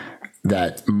here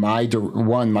that my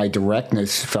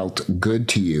directness felt good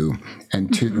to you,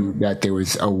 and two, that there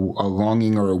was a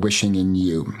longing or a wishing in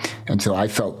you. And so I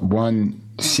felt, one,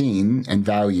 seen and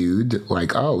valued,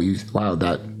 like, wow,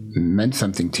 that meant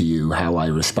something to you, how I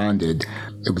responded.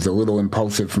 It was a little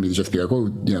impulsive for me to just be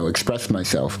like, express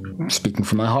myself, speaking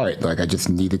from my heart. Like, I just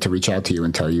needed to reach out to you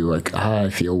and tell you, like, I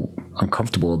feel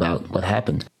uncomfortable about what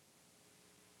happened.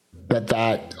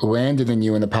 That landed in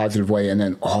you in a positive way. And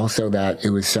then also that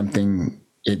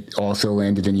it also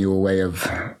landed in you a way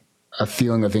of a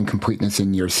feeling of incompleteness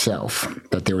in yourself,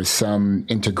 that there was some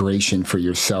integration for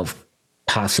yourself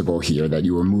possible here that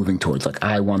you were moving towards. Like,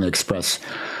 I want to express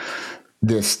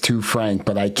this to Frank,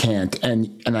 but I can't.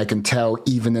 And I can tell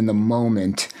even in the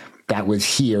moment that was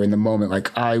here in the moment,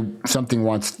 like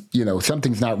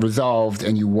something's not resolved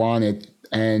and you want it,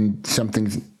 and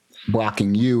something's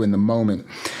blocking you in the moment.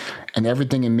 And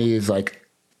everything in me is like,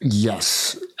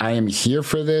 yes, I am here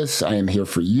for this. I am here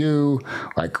for you.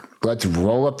 Like, let's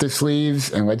roll up the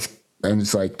sleeves and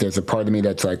it's like, there's a part of me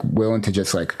that's like willing to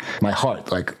just like, my heart,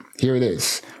 like, here it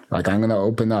is. Like, I'm going to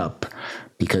open up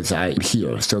because I'm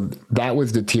here. So that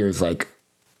was the tears, like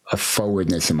a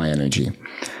forwardness in my energy.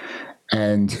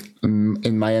 And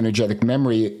in my energetic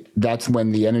memory, that's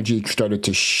when the energy started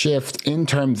to shift in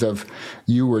terms of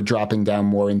you were dropping down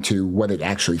more into what it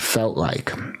actually felt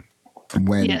like.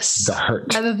 When yes, the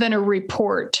hurt, rather than a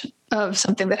report. of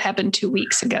something that happened 2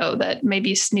 weeks ago that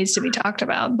maybe needs to be talked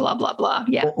about, blah, blah, blah.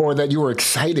 Yeah. Or that you were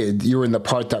excited. You were in the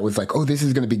part that was like, oh, this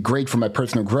is going to be great for my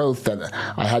personal growth. That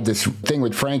I had this thing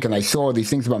with Frank and I saw these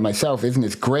things about myself. Isn't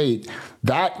this great?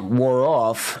 That wore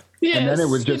off. Yes, and then it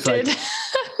was just like,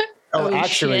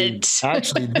 actually,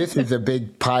 this is a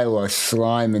big pile of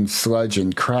slime and sludge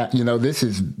and crap. This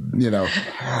is,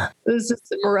 This is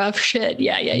some rough shit.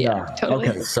 Yeah. Totally.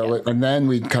 Okay. So, and then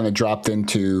we kind of dropped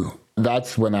into,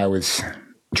 that's when I was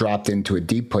dropped into a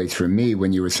deep place for me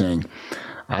when you were saying,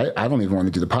 I don't even want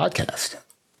to do the podcast.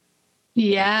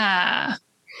 Yeah.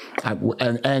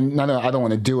 And no, I don't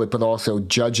want to do it, but also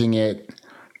judging it.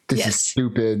 This is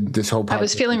stupid. This whole podcast. I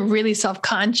was feeling really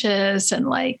self-conscious and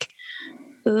like,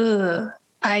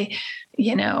 I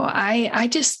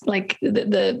just like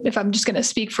if I'm just going to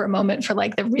speak for a moment for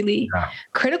like the really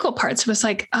critical parts, was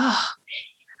like,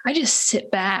 I just sit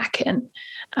back and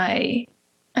I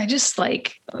just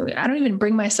like, I don't even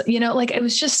bring myself, like I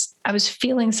was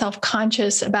feeling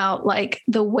self-conscious about like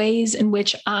the ways in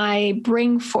which I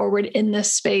bring forward in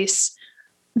this space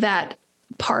that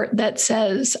part that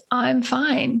says, I'm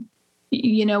fine,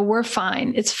 we're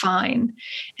fine, it's fine.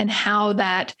 And how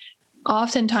that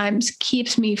oftentimes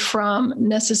keeps me from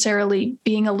necessarily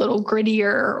being a little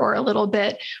grittier or a little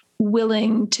bit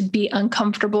willing to be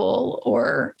uncomfortable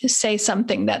or to say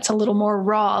something that's a little more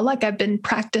raw, like I've been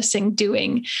practicing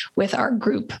doing with our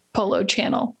group Polo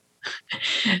channel.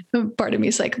 Part of me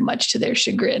is like, much to their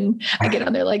chagrin, I get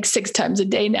on there like 6 times a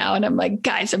day now. And I'm like,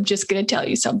 guys, I'm just going to tell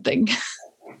you something.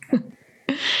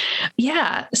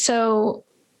 Yeah. So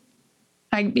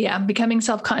I'm becoming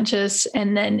self-conscious.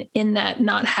 And then in that,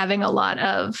 not having a lot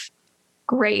of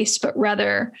grace, but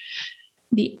rather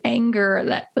the anger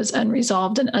that was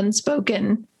unresolved and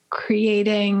unspoken,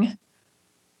 creating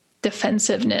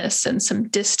defensiveness and some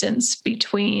distance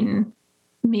between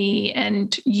me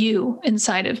and you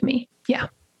inside of me. Yeah.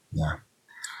 Yeah.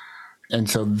 And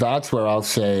so that's where I'll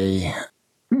say,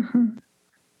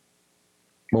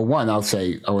 well, one, I'll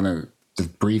say, I want to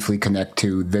just briefly connect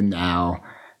to the now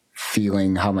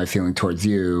feeling. How am I feeling towards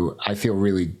you? I feel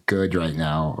really good right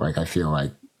now. Like, I feel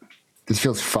like this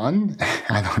feels fun.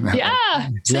 I don't know. Yeah.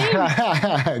 Same.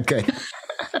 Okay.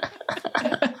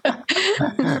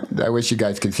 I wish you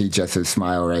guys could see Jess's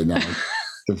smile right now.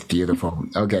 It's beautiful.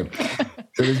 Okay.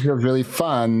 So this feels really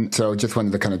fun. So just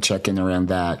wanted to kind of check in around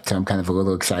that. So I'm kind of a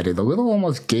little excited, a little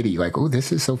almost giddy, like, oh,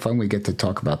 this is so fun. We get to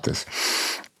talk about this.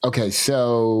 Okay.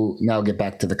 So now I'll get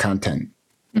back to the content.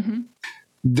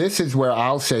 This is where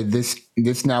I'll say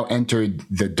this now entered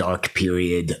the dark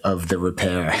period of the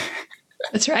repair.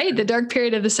 That's right. The dark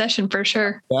period of the session, for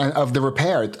sure. And of the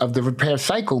repair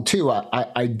cycle too.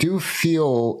 I do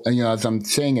feel, as I'm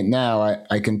saying it now,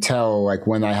 I can tell, like,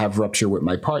 when I have rupture with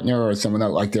my partner or someone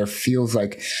else, like, there feels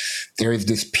like there is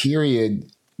this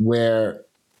period where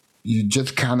you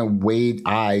just kind of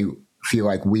I feel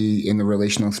like we in the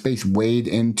relational space wade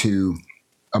into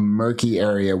a murky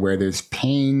area where there's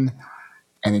pain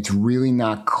and it's really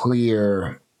not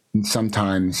clear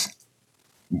sometimes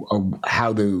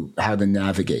how to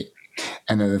navigate.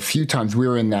 And then a few times we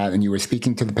were in that, and you were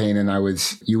speaking to the pain, and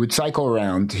you would cycle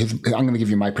around. I'm going to give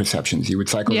you my perceptions. You would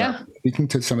cycle around, speaking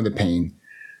to some of the pain,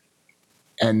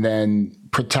 and then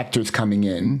protectors coming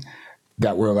in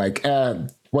that were like,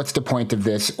 what's the point of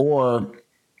this? Or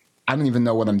I don't even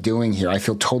know what I'm doing here. I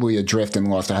feel totally adrift and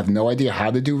lost. I have no idea how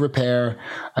to do repair.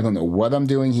 I don't know what I'm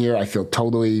doing here. I feel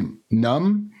totally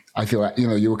numb. I feel like,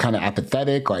 you were kind of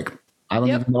apathetic, like, I don't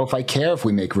even know if I care if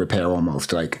we make repair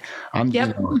almost. Like, I'm, I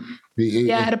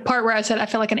had a part where I said, I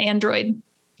feel like an android.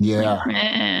 Yeah.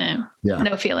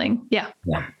 No feeling. Yeah.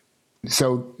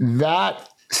 So that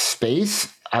space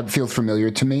feels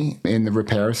familiar to me in the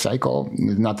repair cycle.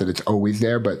 Not that it's always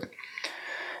there,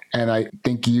 and I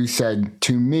think you said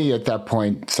to me at that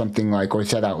point something like, or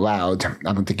said out loud,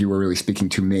 I don't think you were really speaking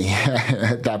to me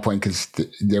at that point, because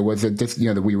there was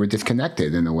that we were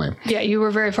disconnected in a way. Yeah, you were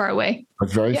very far away. I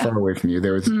was very far away from you.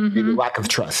 There was maybe lack of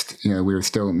trust. We were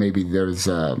still, maybe there's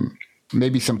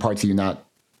maybe some parts of you not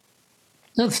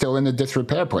still in the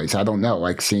disrepair place. I don't know,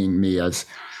 like seeing me as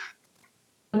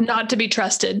not to be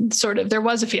trusted, sort of. There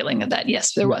was a feeling of that.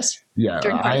 Yes, there was. Yeah,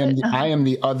 I am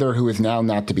the other who is now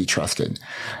not to be trusted.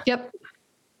 Yep.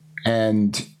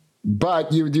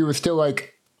 But you were still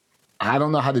like, I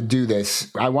don't know how to do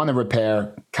this. I want to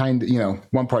repair.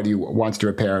 One part of you wants to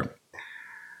repair.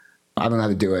 I don't know how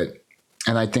to do it.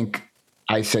 And I think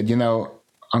I said,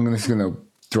 I'm just going to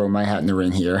throw my hat in the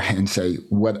ring here and say,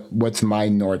 what's my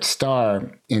North Star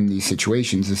in these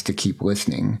situations is to keep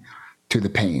listening to the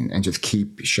pain and just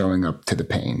keep showing up to the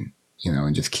pain,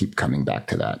 and just keep coming back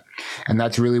to that. And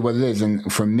that's really what it is. And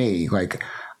for me, like,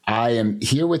 I am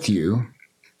here with you.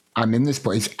 I'm in this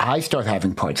place. I start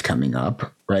having parts coming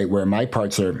up, right? Where my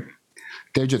parts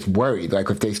they're just worried. Like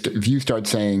if you start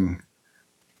saying,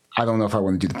 I don't know if I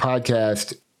want to do the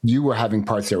podcast, you were having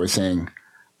parts that were saying,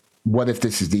 what if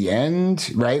this is the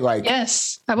end? Right? Like,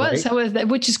 yes, I was, right?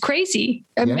 which is crazy.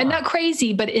 And not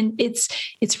crazy, but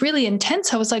it's really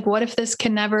intense. I was like, what if it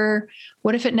never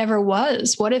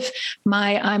was? What if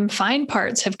my I'm fine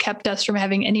parts have kept us from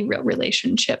having any real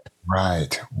relationship?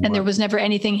 Right. And there was never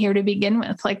anything here to begin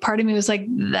with. Like part of me was like,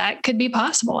 that could be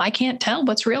possible. I can't tell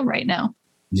what's real right now.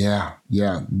 Yeah.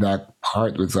 Yeah. That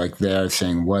part was like there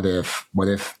saying, what if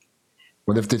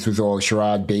this was all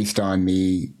charade based on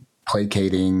me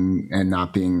placating and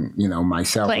not being,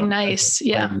 myself. Playing nice.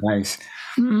 Yeah. Playing nice.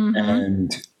 Mm-hmm.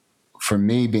 And for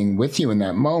me, being with you in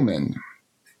that moment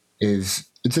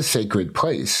it's a sacred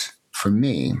place for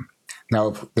me.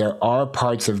 Now, there are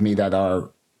parts of me that are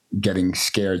getting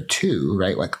scared too,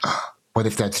 right? Like, what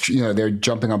if that's true? They're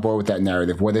jumping on board with that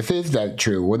narrative. What if is that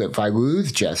true? What if I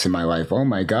lose Jess in my life? Oh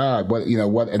my God. What,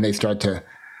 and they start to,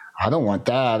 I don't want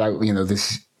that.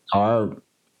 Our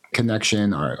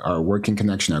connection, our working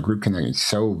connection, our group connection.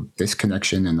 So this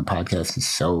connection and the podcast is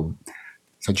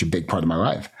such a big part of my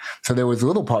life. So there was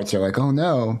little parts that are like, oh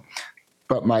no.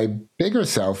 But my bigger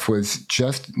self was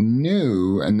just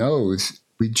knew and knows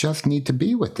we just need to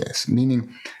be with this,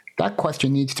 meaning that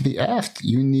question needs to be asked.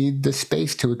 You need the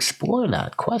space to explore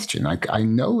that question. I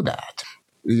know that,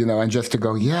 and just to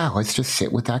go, yeah, let's just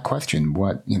sit with that question.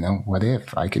 What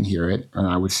if I can hear it? And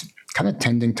I was kind of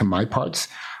tending to my parts,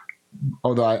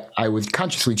 although I was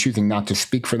consciously choosing not to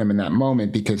speak for them in that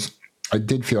moment because I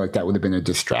did feel like that would have been a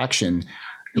distraction.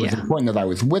 It was important that I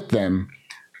was with them,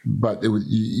 but it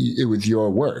was your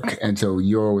work, and so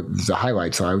was the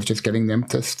highlight. So I was just getting them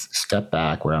to step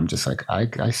back, where I'm just like,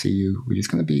 I see you. We're just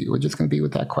gonna be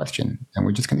with that question, and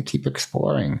we're just gonna keep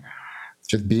exploring,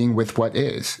 just being with what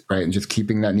is, right, and just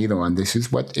keeping that needle on. This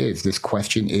is what is. This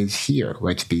question is here.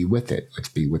 Let's be with it. Let's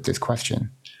be with this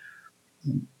question.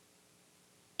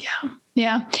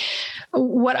 Yeah.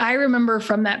 What I remember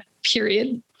from that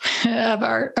period of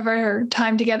our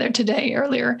time together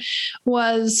earlier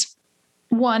was,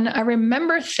 one, I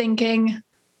remember thinking,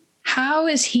 how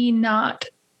is he not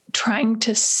trying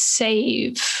to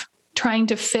save, trying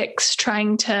to fix,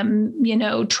 trying to,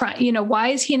 why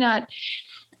is he not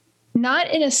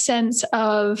in a sense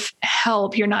of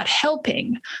help? You're not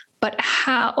helping, but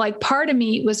how, like part of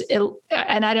me was,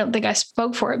 and I don't think I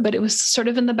spoke for it, but it was sort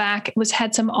of in the back,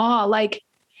 had some awe, like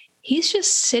he's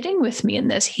just sitting with me in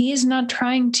this. He's not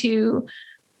trying to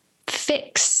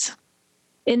fix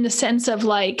in the sense of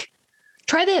like,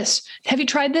 try this. Have you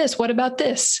tried this? What about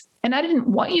this? And I didn't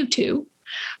want you to,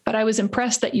 but I was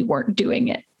impressed that you weren't doing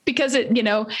it because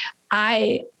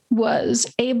I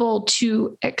was able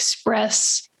to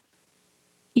express,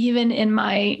 even in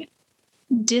my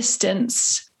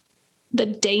distance, the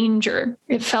danger.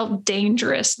 It felt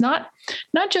dangerous, not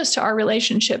just to our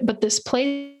relationship, but this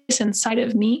place inside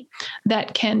of me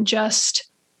that can just,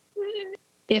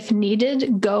 if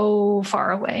needed, go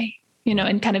far away,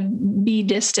 and kind of be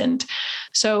distant.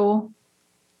 So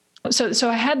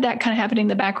I had that kind of happening in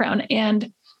the background.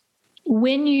 And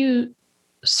when you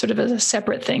sort of, as a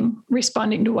separate thing,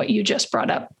 responding to what you just brought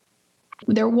up,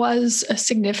 there was a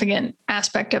significant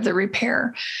aspect of the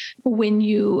repair when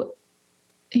you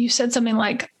said something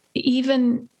like,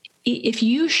 even if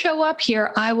you show up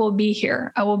here, I will be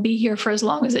here. I will be here for as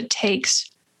long as it takes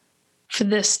for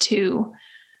this to,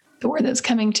 the word that's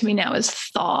coming to me now is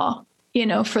thaw,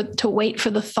 to wait for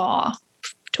the thaw,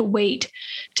 to wait,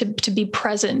 to be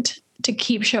present, to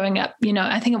keep showing up.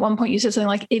 I think at one point you said something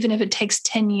like, even if it takes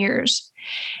 10 years.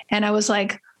 And I was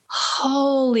like,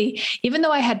 holy, even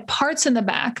though I had parts in the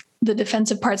back, the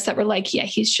defensive parts that were like, yeah,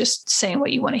 he's just saying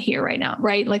what you want to hear right now,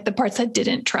 right? Like the parts that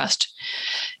didn't trust.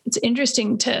 It's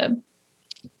interesting to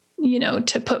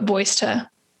put voice to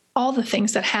all the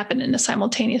things that happen in a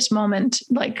simultaneous moment.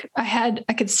 Like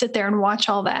I could sit there and watch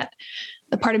all that.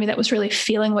 The part of me that was really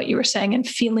feeling what you were saying and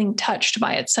feeling touched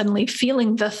by it, suddenly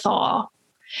feeling the thaw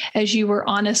as you were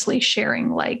honestly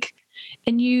sharing,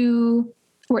 and you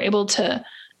were able to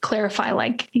clarify,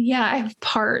 yeah, I have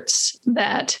parts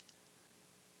that,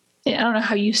 I don't know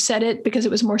how you said it because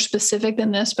it was more specific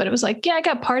than this, but it was like, yeah, I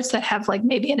got parts that have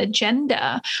maybe an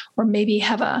agenda or maybe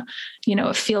have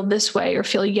feel this way or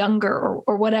feel younger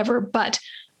or whatever. But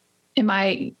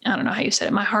I don't know how you said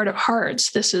it, my heart of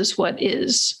hearts, this is what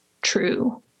is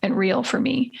true and real for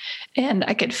me. And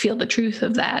I could feel the truth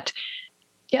of that.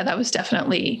 Yeah, that was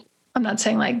definitely, I'm not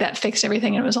saying that fixed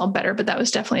everything and it was all better, but that was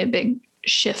definitely a big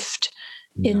shift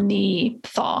in the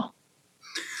thaw.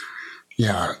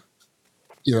 Yeah.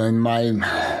 In my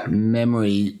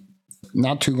memory,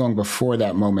 not too long before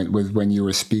that moment was when you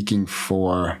were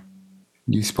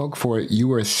you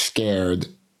were scared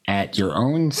at your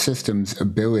own system's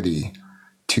ability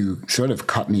to sort of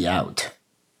cut me out.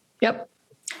 Yep.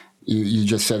 You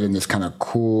just said in this kind of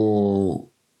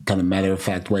cool, kind of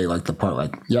matter-of-fact way, like the part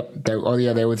like, yep, there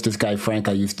was this guy, Frank,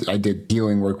 I did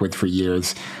healing work with for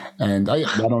years, and I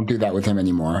don't do that with him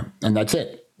anymore. And that's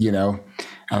it, And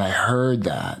I heard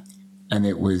that, and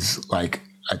it was like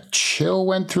a chill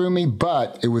went through me,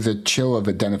 but it was a chill of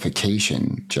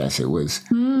identification, Jess. It was,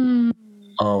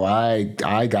 oh,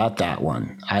 I got that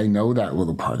one. I know that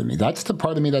little part of me. That's the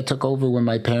part of me that took over when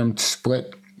my parents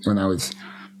split when I was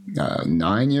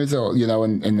 9 years old,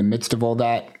 in the midst of all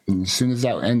that. And as soon as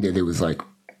that ended, it was like,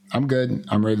 I'm good.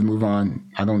 I'm ready to move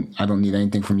on. I don't need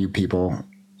anything from you people.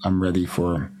 I'm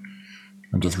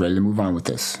just ready to move on with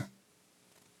this.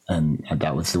 And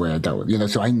that was the way I dealt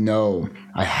with, so I know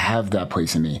I have that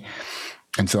place in me.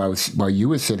 And so while you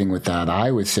were sitting with that,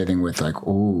 I was sitting with like,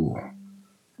 oh,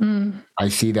 I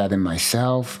see that in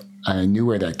myself. I knew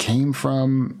where that came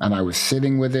from. And I was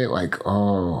sitting with it like,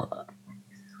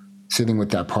 sitting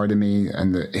with that part of me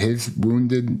and his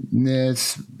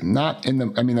woundedness,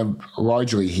 I'm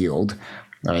largely healed,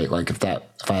 right? Like if I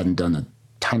hadn't done a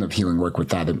ton of healing work with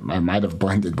that, I might have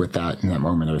blended with that in that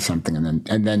moment or something, and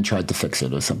then tried to fix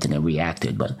it or something and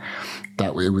reacted. But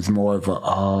that it was more of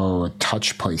a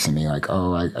touch place in me, like,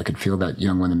 I could feel that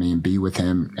young one in me and be with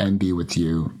him and be with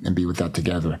you and be with that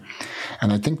together.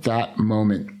 And I think that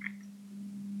moment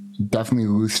definitely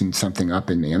loosened something up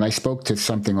in me. And I spoke to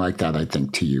something like that, I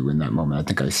think, to you in that moment. I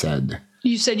think I said...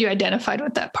 You said you identified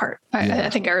with that part. I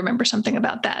think I remember something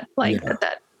about that. Like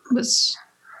that was...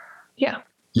 Yeah.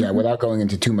 Yeah, without going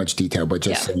into too much detail, but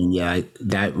just saying, I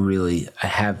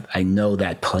know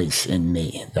that place in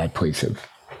me, that place of,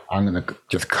 I'm going to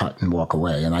just cut and walk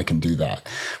away, and I can do that.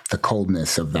 The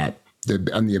coldness of that,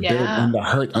 and the ability, and the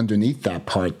hurt underneath that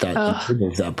part, that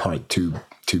enables that part to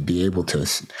be able to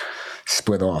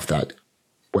split off that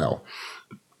well.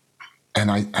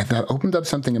 And I that opened up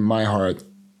something in my heart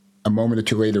a moment or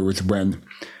two later was when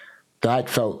that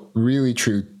felt really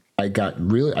true. I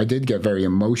did get very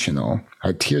emotional. I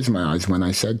had tears in my eyes when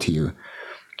I said to you,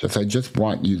 I just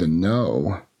want you to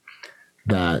know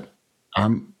that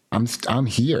I'm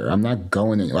here. I'm not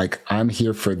going like I'm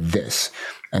here for this.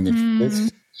 And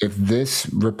if this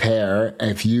repair,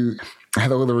 if you I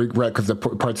had a little regret because the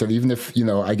parts that even if,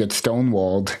 I get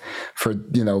stonewalled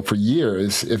for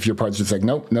years, if your part's just like,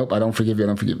 nope, I don't forgive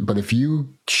you. But if you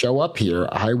show up here,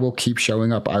 I will keep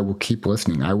showing up. I will keep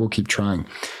listening. I will keep trying.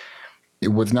 It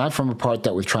was not from a part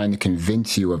that was trying to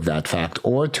convince you of that fact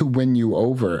or to win you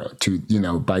over to,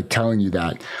 by telling you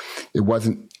that. It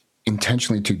wasn't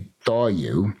intentionally to thaw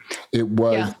you. It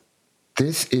was,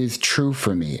 this is true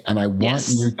for me. And I want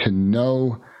you to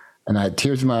know, and I had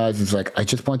tears in my eyes. It's like, I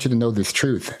just want you to know this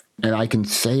truth. And I can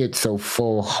say it so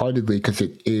full-heartedly because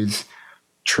it is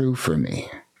true for me.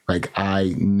 Like,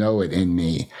 I know it in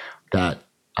me that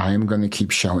I am going to keep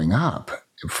showing up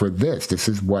for this. This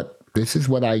is what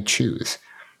I choose,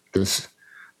 this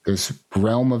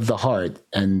realm of the heart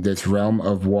and this realm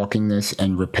of walkingness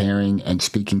and repairing and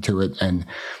speaking to it and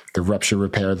the rupture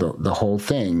repair, the whole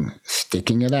thing,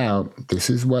 sticking it out. This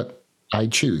is what I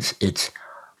choose. It's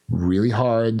really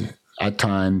hard at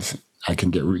times. I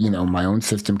can get, my own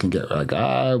system can get like,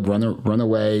 run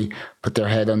away, put their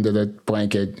head under the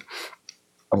blanket,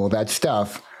 all that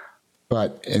stuff.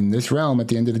 But in this realm, at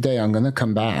the end of the day, I'm going to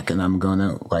come back and I'm going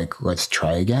to let's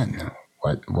try again.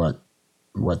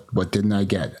 What didn't I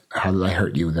get? How did I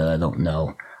hurt you that I don't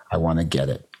know? I want to get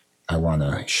it. I want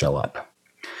to show up.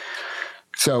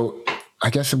 So I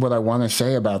guess what I want to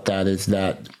say about that is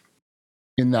that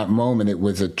in that moment, it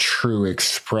was a true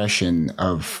expression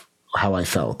of how I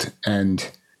felt. And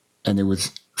it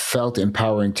was felt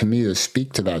empowering to me to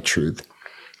speak to that truth.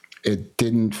 It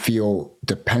didn't feel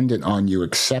dependent on you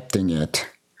accepting it.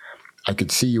 I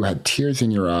could see you had tears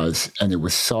in your eyes and it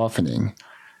was softening.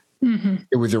 Mm-hmm.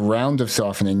 It was a round of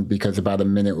softening because about a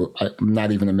minute,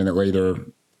 not even a minute later,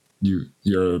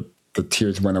 the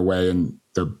tears went away and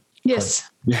yes.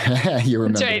 Yeah, you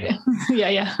remember. That's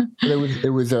right. Yeah. But it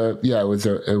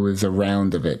was a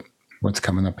round of it. What's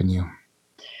coming up in you?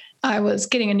 I was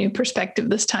getting a new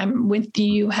perspective this time with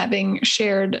you having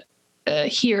shared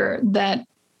here that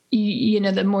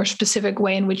the more specific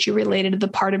way in which you related to the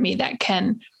part of me that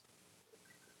can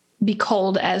be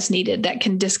cold as needed, that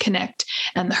can disconnect,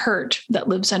 and the hurt that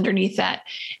lives underneath that.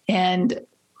 And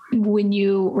when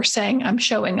you were saying, I'm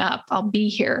showing up, I'll be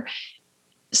here,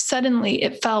 suddenly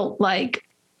it felt like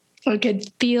I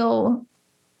could feel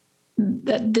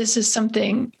that this is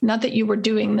something, not that you were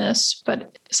doing this,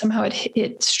 but somehow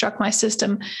it struck my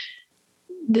system.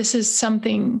 This is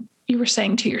something you were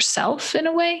saying to yourself in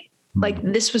a way. Like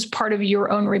this was part of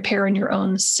your own repair in your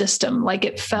own system. Like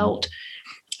I felt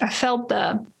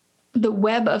the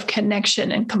web of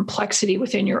connection and complexity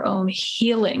within your own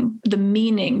healing, the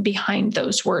meaning behind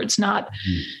those words,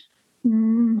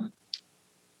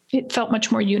 it felt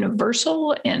much more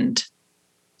universal. And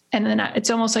then it's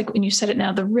almost like when you said it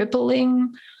now, the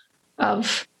rippling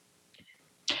of,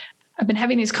 I've been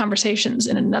having these conversations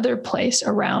in another place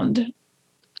around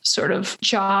sort of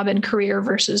job and career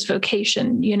versus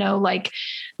vocation, like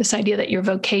this idea that your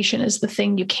vocation is the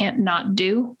thing you can't not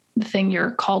do, the thing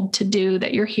you're called to do,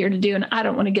 that you're here to do. And I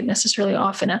don't want to get necessarily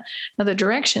off in another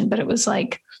direction, but it was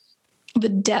like the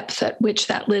depth at which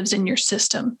that lives in your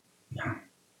system. Yeah.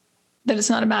 That it's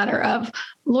not a matter of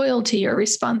loyalty or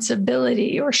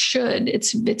responsibility or should.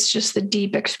 It's just the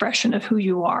deep expression of who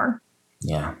you are.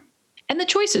 Yeah. And the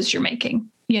choices you're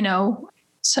making,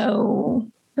 So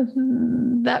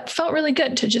that felt really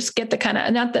good to just get the kind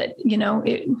of, not that,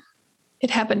 it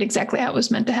happened exactly how it was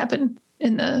meant to happen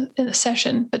in the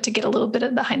session, but to get a little bit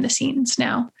of behind the scenes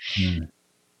now.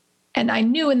 And I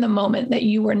knew in the moment that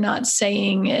you were not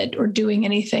saying it or doing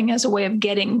anything as a way of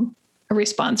getting a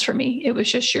response from me. It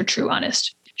was just your true,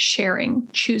 honest sharing,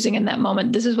 choosing in that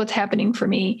moment. This is what's happening for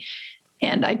me.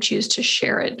 And I choose to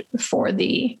share it for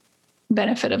the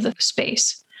benefit of the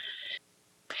space.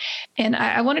 And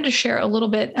I wanted to share a little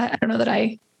bit. I don't know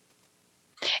that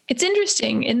it's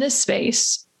interesting in this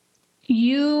space,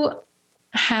 you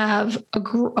have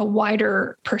a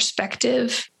wider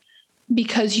perspective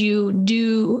because you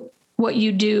do what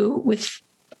you do with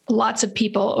lots of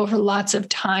people over lots of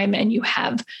time. And you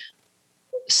have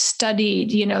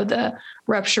studied, the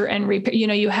rupture and repair,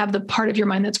 you have the part of your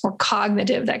mind that's more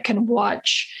cognitive that can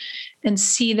watch and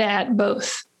see that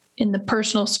both in the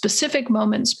personal specific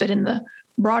moments, but in the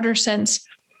broader sense.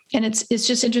 And it's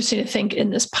just interesting to think in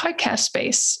this podcast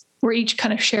space, we're each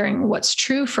kind of sharing what's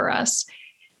true for us.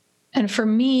 And for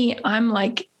me, I'm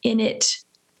like in it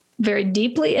very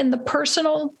deeply in the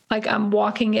personal, like I'm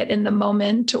walking it in the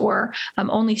moment, or I'm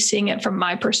only seeing it from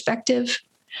my perspective.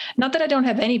 Not that I don't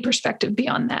have any perspective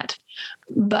beyond that,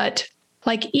 but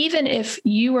like, even if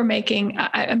you were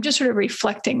I'm just sort of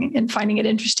reflecting and finding it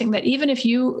interesting that even if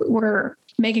you were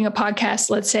making a podcast,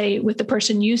 let's say with the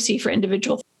person you see for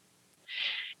individual,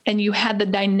 and you had the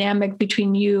dynamic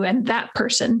between you and that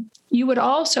person, you would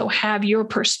also have your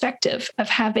perspective of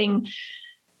having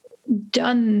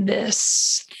done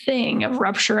this thing of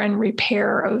rupture and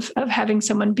repair, of having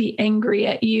someone be angry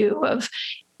at you,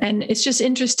 and it's just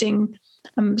interesting.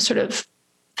 I'm sort of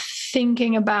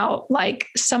thinking about, like,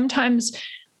 sometimes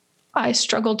I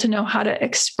struggle to know how to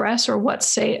express or what's,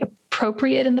 say,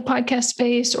 appropriate in the podcast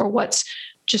space, or what's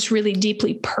just really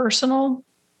deeply personal.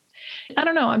 I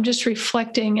don't know. I'm just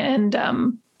reflecting. And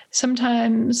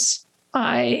sometimes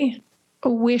I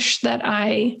wish that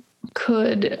I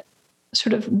could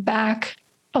sort of back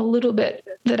a little bit,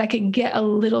 that I could get a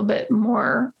little bit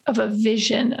more of a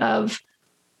vision of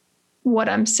what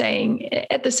I'm saying.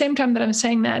 At the same time that I'm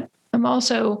saying that, I'm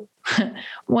also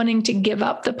wanting to give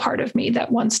up the part of me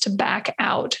that wants to back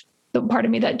out, the part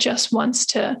of me that just wants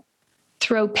to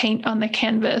throw paint on the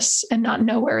canvas and not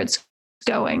know where it's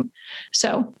going.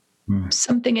 So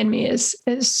something in me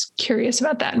is curious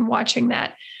about that and watching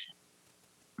that.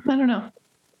 I don't know.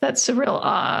 That's a real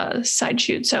side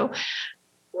shoot. So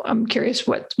I'm curious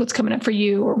what's coming up for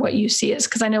you, or what you see is,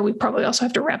 because I know we probably also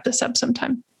have to wrap this up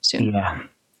sometime soon. Yeah.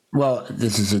 Well,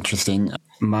 this is interesting.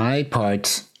 My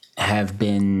parts have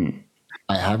been,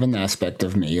 I have an aspect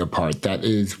of me, a part that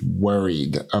is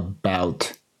worried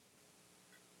about,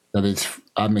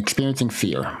 I'm experiencing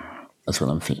fear. That's what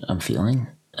I'm feeling.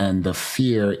 And the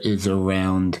fear is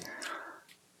around,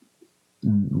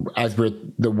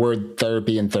 the word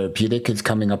therapy and therapeutic is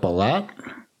coming up a lot.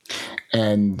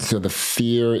 And so the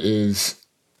fear is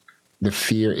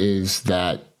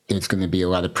that there's going to be a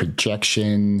lot of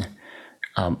projection.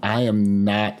 I am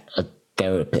not a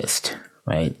therapist,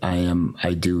 right?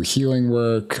 I do healing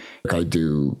work. I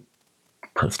do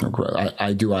personal growth.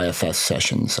 I do IFS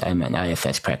sessions. I'm an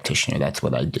IFS practitioner. That's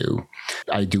what I do.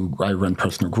 I run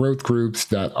personal growth groups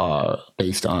that are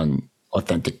based on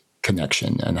authentic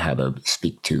connection and how to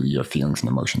speak to your feelings and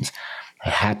emotions. I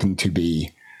happen to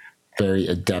be very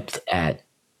adept at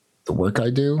the work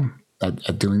I do,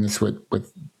 at doing this with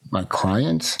my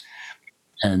clients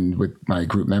and with my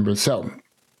group members. So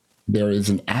there is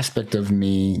an aspect of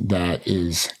me that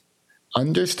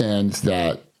understands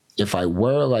that if I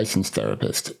were a licensed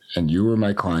therapist and you were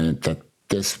my client, that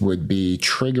this would be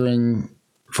triggering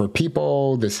for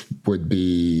people, this would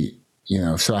be,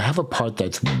 so I have a part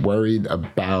that's worried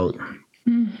about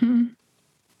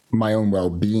my own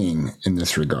well-being in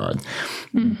this regard.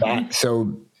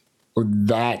 So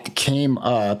that came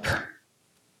up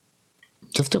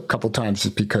just a couple times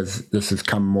just because this has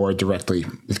come more directly,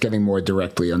 it's getting more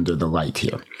directly under the light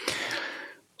here.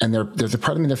 And there's a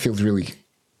part of me that feels really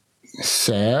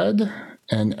sad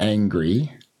and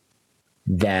angry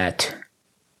that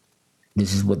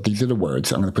these are the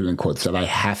words, I'm going to put it in quotes, that I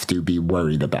have to be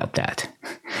worried about that.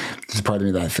 There's a part of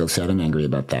me that I feel sad and angry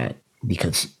about that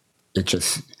because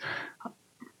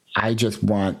I just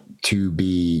want to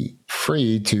be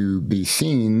free, to be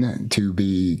seen, to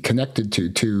be connected to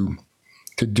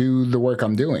do the work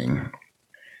I'm doing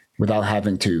without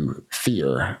having to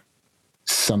fear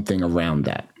something around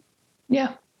that.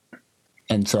 Yeah.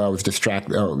 And so I was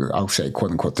distracted, I'll say,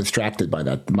 quote unquote, distracted by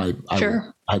that.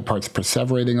 I had parts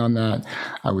perseverating on that.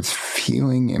 I was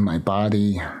feeling in my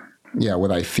body. Yeah,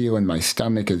 what I feel in my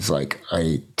stomach is like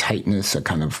a tightness, a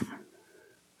kind of,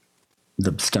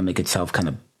 the stomach itself kind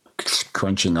of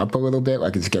crunching up a little bit,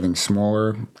 like it's getting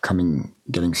smaller,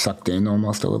 getting sucked in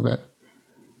almost a little bit.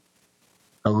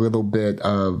 A little bit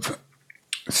of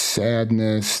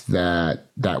sadness that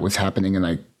was happening and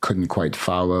I couldn't quite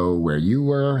follow where you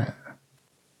were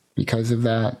because of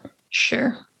that.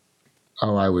 Sure.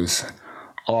 Oh, I was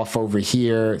off over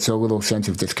here. So a little sense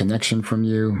of disconnection from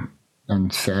you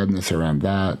and sadness around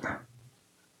that.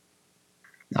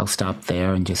 I'll stop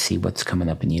there and just see what's coming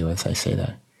up in you as I say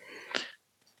that.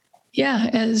 Yeah,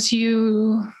 as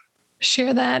you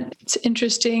share that, it's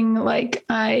interesting. Like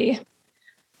I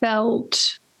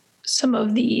felt some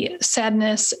of the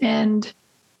sadness and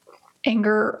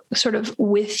anger sort of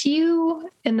with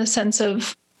you in the sense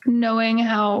of knowing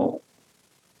how,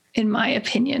 in my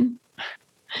opinion,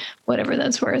 whatever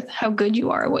that's worth, how good you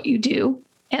are at what you do.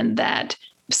 And that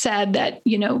sad that,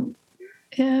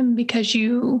 because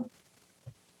you,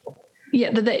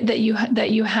 that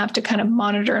you have to kind of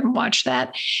monitor and watch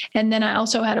that. And then I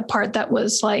also had a part that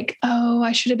was like, oh,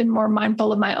 I should have been more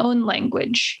mindful of my own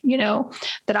language,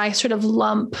 that I sort of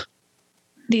lump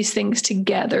these things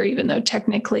together, even though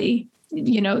technically,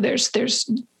 there's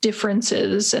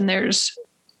differences and there's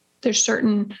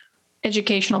certain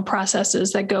educational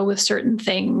processes that go with certain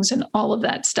things and all of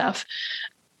that stuff.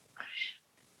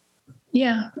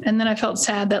 Yeah. And then I felt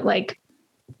sad that like,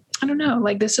 I don't know,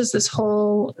 like this is this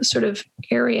whole sort of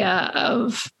area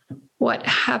of what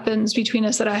happens between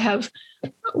us that I have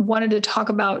wanted to talk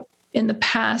about in the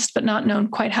past, but not known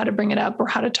quite how to bring it up or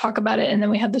how to talk about it. And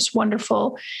then we had this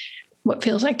wonderful, what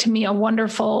feels like to me, a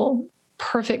wonderful,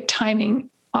 perfect timing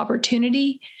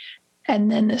opportunity.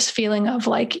 And then this feeling of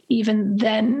like, even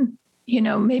then,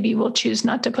 maybe we'll choose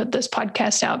not to put this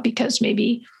podcast out because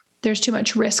maybe there's too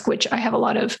much risk, which I have a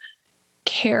lot of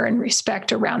care and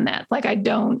respect around that. Like, I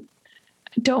don't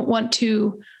want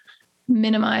to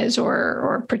minimize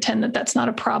or pretend that that's not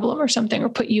a problem or something, or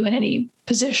put you in any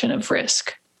position of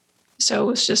risk. So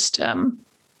it's just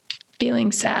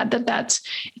feeling sad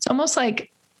it's almost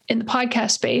like in the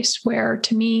podcast space where,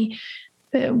 to me,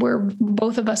 where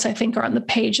both of us, I think, are on the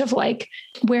page of like,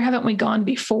 where haven't we gone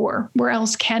before? Where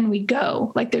else can we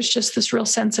go? Like, there's just this real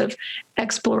sense of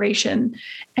exploration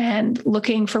and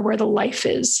looking for where the life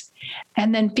is.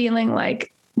 And then feeling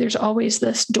like there's always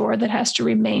this door that has to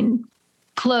remain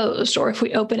closed. Or if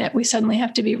we open it, we suddenly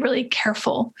have to be really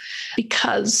careful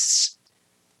because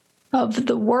of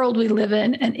the world we live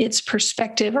in and its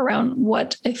perspective around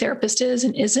what a therapist is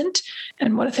and isn't,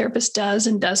 and what a therapist does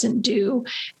and doesn't do.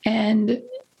 And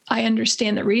I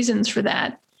understand the reasons for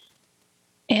that.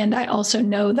 And I also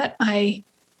know that I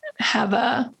have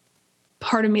a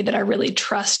part of me that I really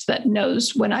trust that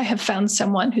knows when I have found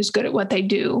someone who's good at what they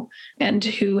do and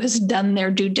who has done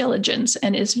their due diligence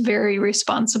and is very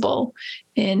responsible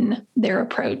in their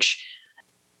approach.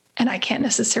 And I can't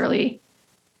necessarily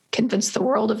convince the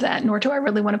world of that, nor do I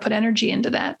really want to put energy into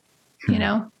that.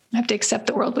 I have to accept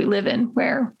the world we live in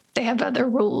where they have other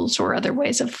rules or other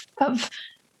ways of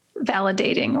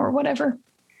validating or whatever.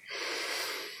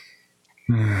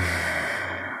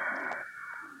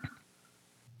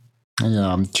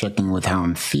 I'm checking with how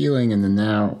I'm feeling, and then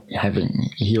now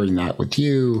hearing that with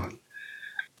you,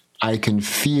 I can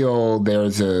feel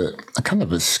there's a kind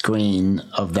of a screen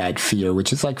of that fear,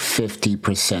 which is like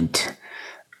 50%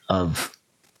 of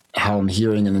how I'm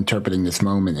hearing and interpreting this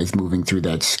moment is moving through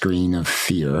that screen of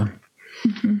fear.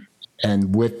 Mm-hmm.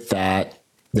 And with that,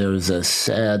 there's a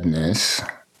sadness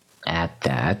at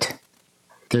that.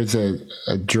 There's a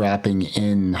dropping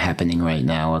in happening right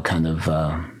now, a kind of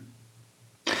a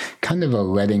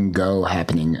letting go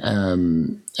happening,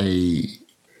 a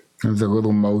There was a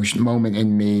little moment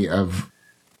in me of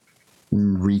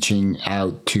reaching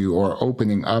out to or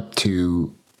opening up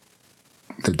to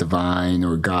the divine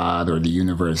or God or the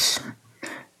universe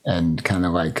and kind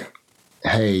of like,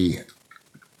 hey,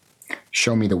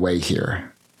 show me the way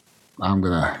here. I'm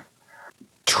going to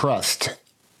trust.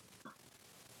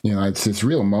 It's this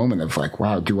real moment of like,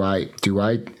 wow, do I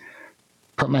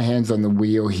put my hands on the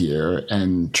wheel here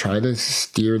and try to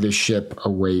steer the ship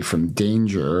away from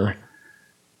danger?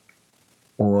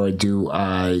 Or do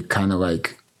I kind of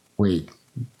like, wait,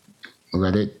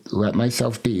 let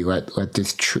myself be, let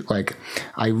this truth, like,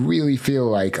 I really feel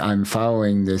like I'm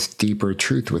following this deeper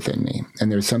truth within me.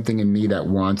 And there's something in me that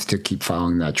wants to keep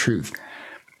following that truth.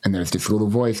 And there's this little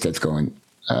voice that's going,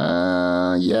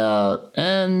 yeah,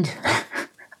 and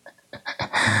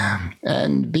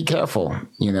be careful,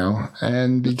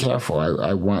 and be careful.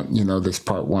 I want, this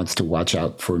part wants to watch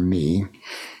out for me.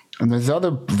 And there's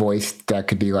other voice that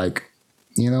could be like,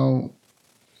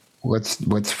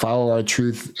 let's follow our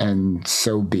truth and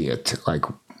so be it. Like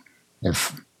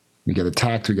if we get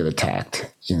attacked, we get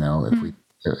attacked, if we,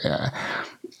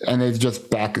 and it's just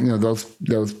back,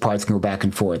 those parts can go back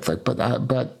and forth. Like,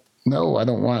 but no, I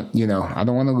don't want, I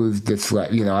don't want to lose this, I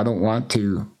don't want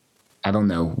to, I don't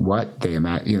know what they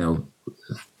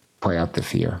play out the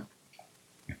fear.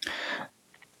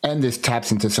 And this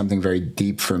taps into something very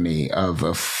deep for me of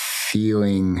a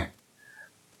feeling.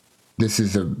 This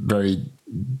is a very,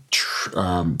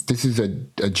 this is a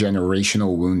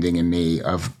generational wounding in me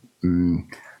of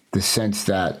the sense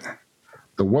that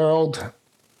the world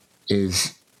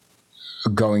is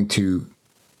going to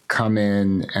come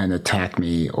in and attack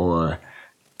me or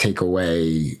take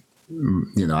away.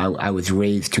 I was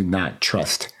raised to not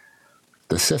trust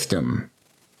the system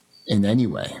in any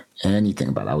way, anything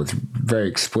about it. I was very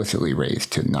explicitly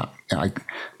raised to not. I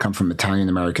come from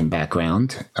Italian-American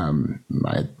background.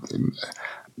 My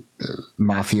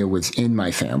mafia was in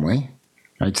my family,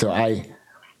 right? So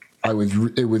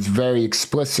it was very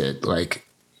explicit, like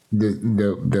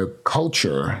the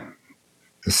culture,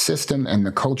 the system and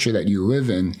the culture that you live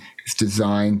in is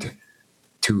designed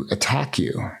to attack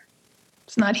you.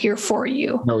 It's not here for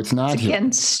you. No, it's not it's here.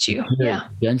 Against you. Yeah.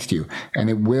 Against you. And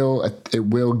it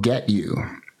will get you.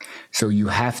 So you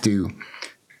have to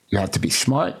be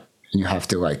smart, and you have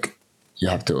to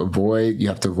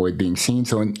avoid being seen.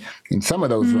 So in some of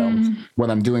those realms, what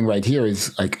I'm doing right here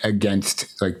is like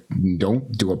against, like,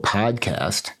 don't do a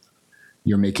podcast.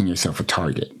 You're making yourself a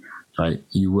target, right?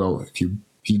 You will, if you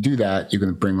do that, you're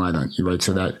going to bring light on you, right?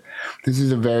 So that this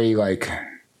is a very like,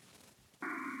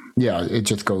 yeah, it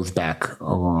just goes back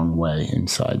a long way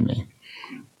inside me.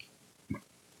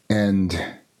 And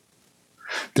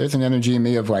there's an energy in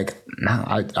me of like,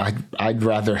 I'd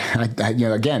rather,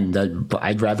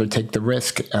 I'd rather take the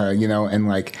risk, and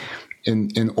like,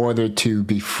 in order to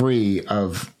be free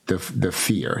of the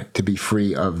fear, to be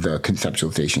free of the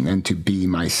conceptualization, and to be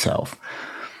myself,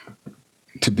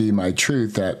 to be my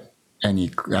truth at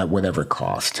whatever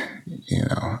cost,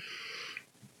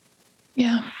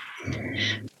 Yeah.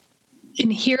 In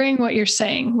hearing what you're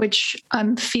saying, which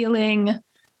I'm feeling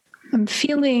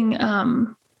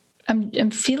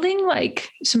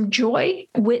like some joy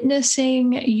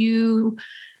witnessing you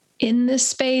in this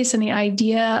space and the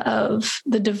idea of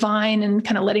the divine and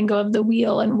kind of letting go of the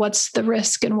wheel and what's the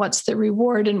risk and what's the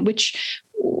reward and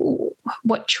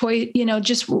what choice,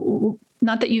 just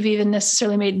not that you've even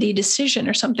necessarily made the decision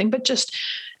or something, but just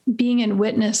being in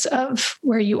witness of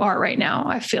where you are right now.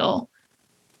 I feel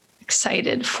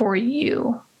excited for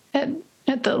you at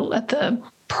the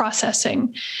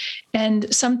processing,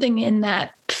 and something in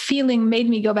that feeling made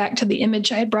me go back to the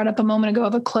image I had brought up a moment ago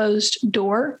of a closed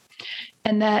door.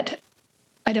 And that,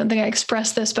 I don't think I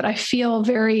expressed this, but I feel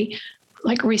very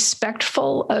like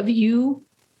respectful of you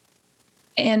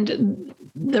and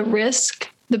the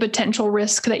potential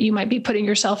risk that you might be putting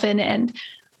yourself in. And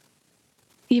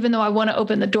even though I want to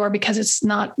open the door because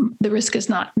the risk is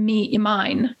not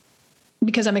mine,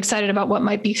 because I'm excited about what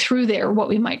might be through there, what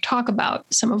we might talk about,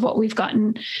 some of what we've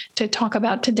gotten to talk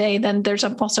about today, then there's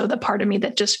also the part of me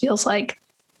that just feels like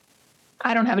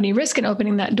I don't have any risk in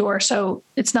opening that door. So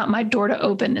it's not my door to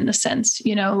open in the sense,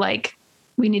 like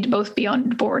we need to both be on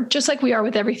board, just like we are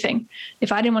with everything.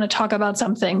 If I didn't want to talk about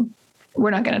something,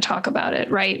 we're not going to talk about it,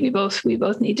 right? We both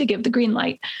need to give the green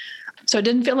light. So it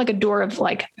didn't feel like a door of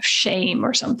like shame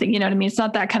or something, you know what I mean? It's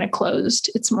not that kind of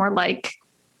closed. It's more like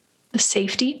the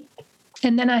safety.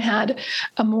 And then I had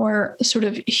a more sort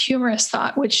of humorous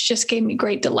thought, which just gave me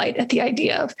great delight at the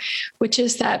idea of, which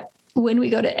is that when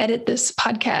we go to edit this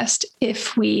podcast,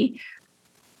 the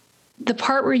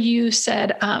part where you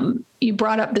said, you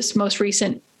brought up this most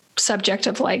recent subject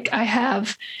of like, I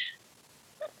have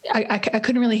I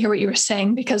couldn't really hear what you were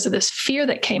saying because of this fear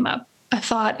that came up. I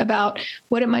thought about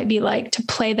what it might be like to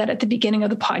play that at the beginning of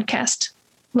the podcast,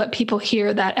 let people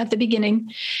hear that at the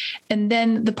beginning. And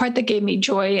then the part that gave me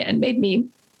joy and made me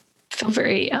feel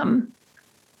very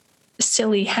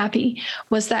silly happy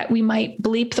was that we might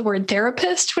bleep the word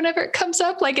therapist whenever it comes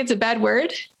up, like it's a bad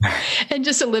word, and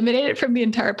just eliminate it from the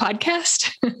entire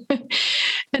podcast.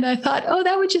 And I thought, oh,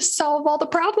 that would just solve all the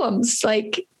problems.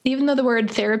 Like, even though the word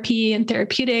therapy and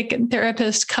therapeutic and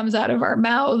therapist comes out of our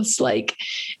mouths, like,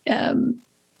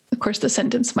 of course, the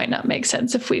sentence might not make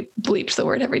sense if we bleeped the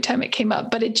word every time it came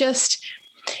up, but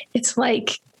it's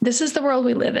like, this is the world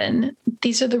we live in.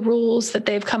 These are the rules that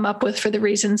they've come up with for the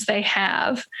reasons they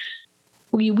have.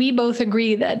 We both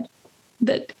agree that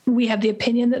we have the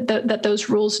opinion that those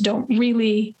rules don't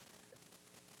really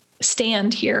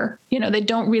stand here. They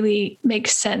don't really make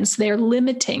sense. They're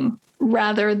limiting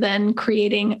rather than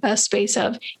creating a space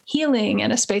of healing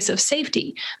and a space of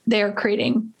safety. They're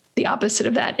creating the opposite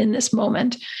of that in this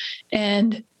moment,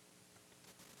 and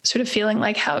sort of feeling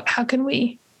like how can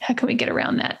we get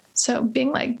around that? So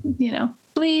being like,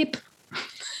 bleep.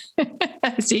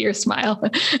 I see your smile.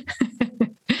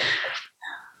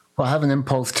 Well, I have an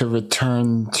impulse to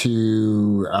return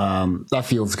to, that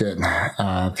feels good.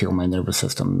 I feel my nervous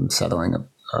system settling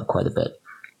quite a bit.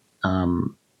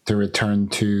 To return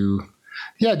to,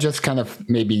 just kind of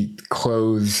maybe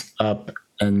close up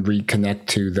and reconnect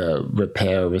to the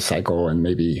repair, recycle, and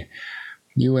maybe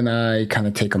you and I kind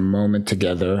of take a moment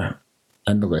together,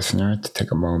 and the listener to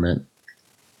take a moment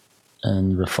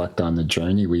and reflect on the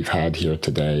journey we've had here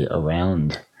today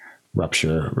around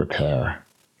rupture, repair.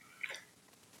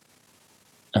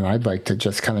 And I'd like to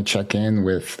just kind of check in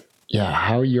with,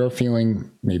 how you're feeling,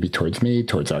 maybe towards me,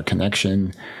 towards our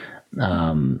connection,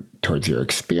 towards your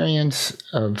experience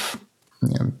of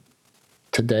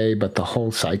today, but the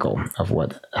whole cycle of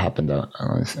what happened. I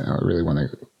really want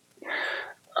to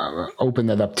open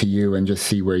that up to you and just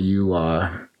see where you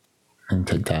are and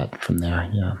take that from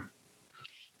there.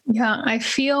 Yeah, I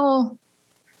feel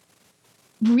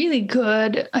really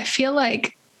good. I feel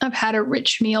like I've had a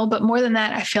rich meal, but more than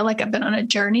that, I feel like I've been on a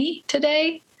journey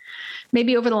today,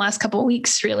 maybe over the last couple of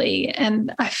weeks, really.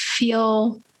 And I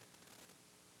feel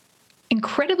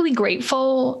incredibly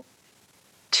grateful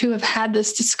to have had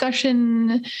this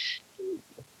discussion,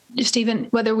 just even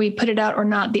whether we put it out or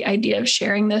not, the idea of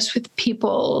sharing this with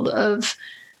people, of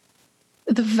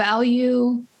the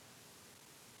value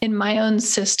in my own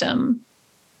system.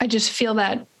 I just feel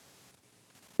that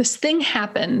this thing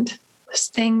happened, this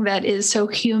thing that is so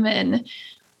human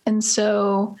and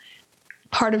so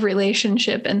part of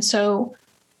relationship and so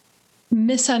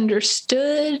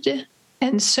misunderstood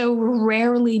and so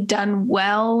rarely done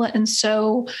well, and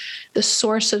so the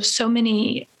source of so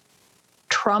many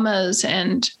traumas,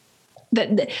 and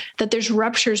that there's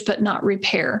ruptures but not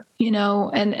repair,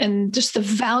 and just the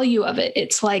value of it.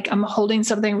 It's like I'm holding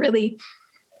something really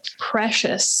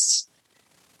precious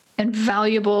and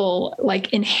valuable,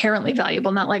 like inherently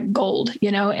valuable, not like gold,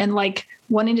 and like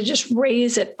wanting to just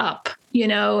raise it up,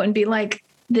 and be like,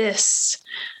 this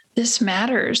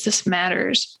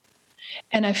matters.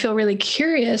 And I feel really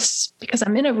curious because I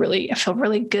feel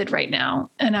really good right now.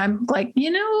 And I'm like,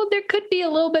 there could be a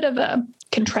little bit of a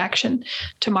contraction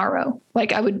tomorrow.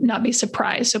 Like, I would not be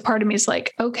surprised. So part of me is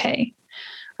like, okay,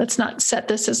 let's not set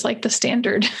this as like the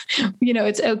standard.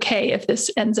 It's okay if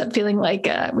this ends up feeling like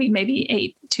we maybe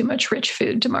ate too much rich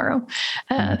food tomorrow.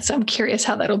 So I'm curious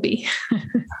how that'll be.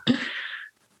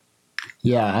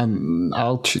 Yeah,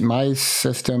 my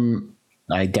system,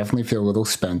 I definitely feel a little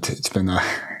spent. It's been a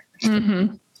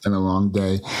long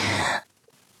day.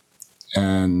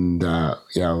 And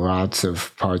lots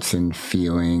of parts and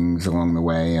feelings along the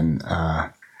way. And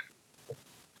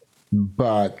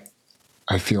but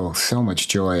I feel so much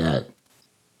joy at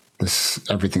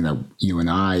everything that you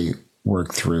and I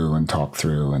work through and talk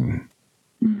through. And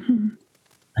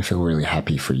I feel really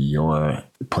happy for your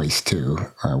place too,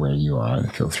 where you are.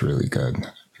 It feels really good.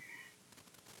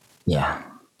 Yeah.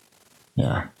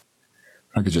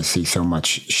 I could just see so much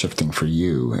shifting for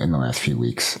you in the last few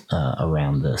weeks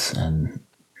around this, and it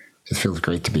just feels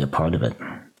great to be a part of it.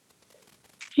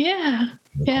 Yeah.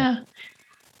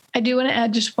 I do want to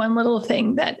add just one little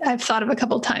thing that I've thought of a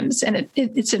couple of times, and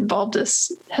it's involved has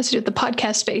to do with the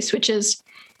podcast space, which is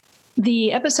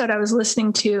the episode I was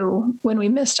listening to when we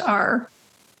missed our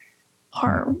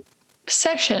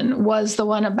session was the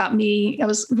one about me. I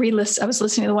was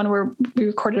listening to the one where we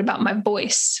recorded about my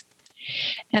voice.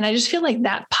 And I just feel like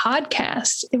that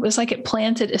podcast, it was like it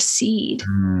planted a seed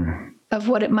of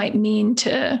what it might mean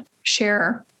to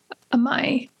share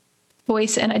my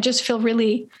voice. And I just feel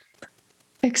really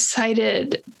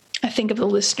excited, I think, of the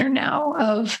listener now,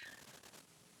 of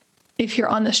if you're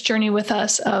on this journey with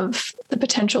us, of the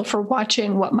potential for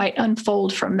watching what might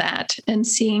unfold from that and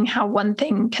seeing how one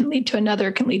thing can lead to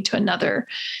another,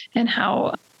 and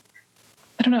how,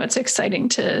 I don't know, it's exciting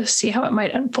to see how it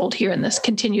might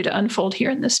continue to unfold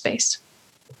here in this space.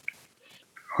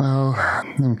 Well,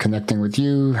 I'm connecting with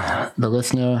you, the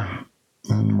listener,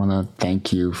 and want to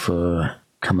thank you for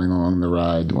coming along the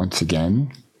ride once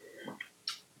again.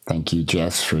 Thank you,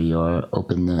 Jess, for your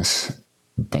openness.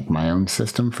 Thank my own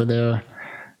system for their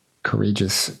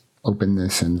courageous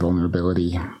openness and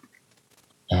vulnerability.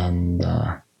 And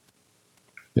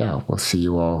we'll see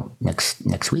you all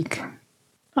next week.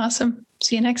 Awesome.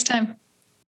 See you next time.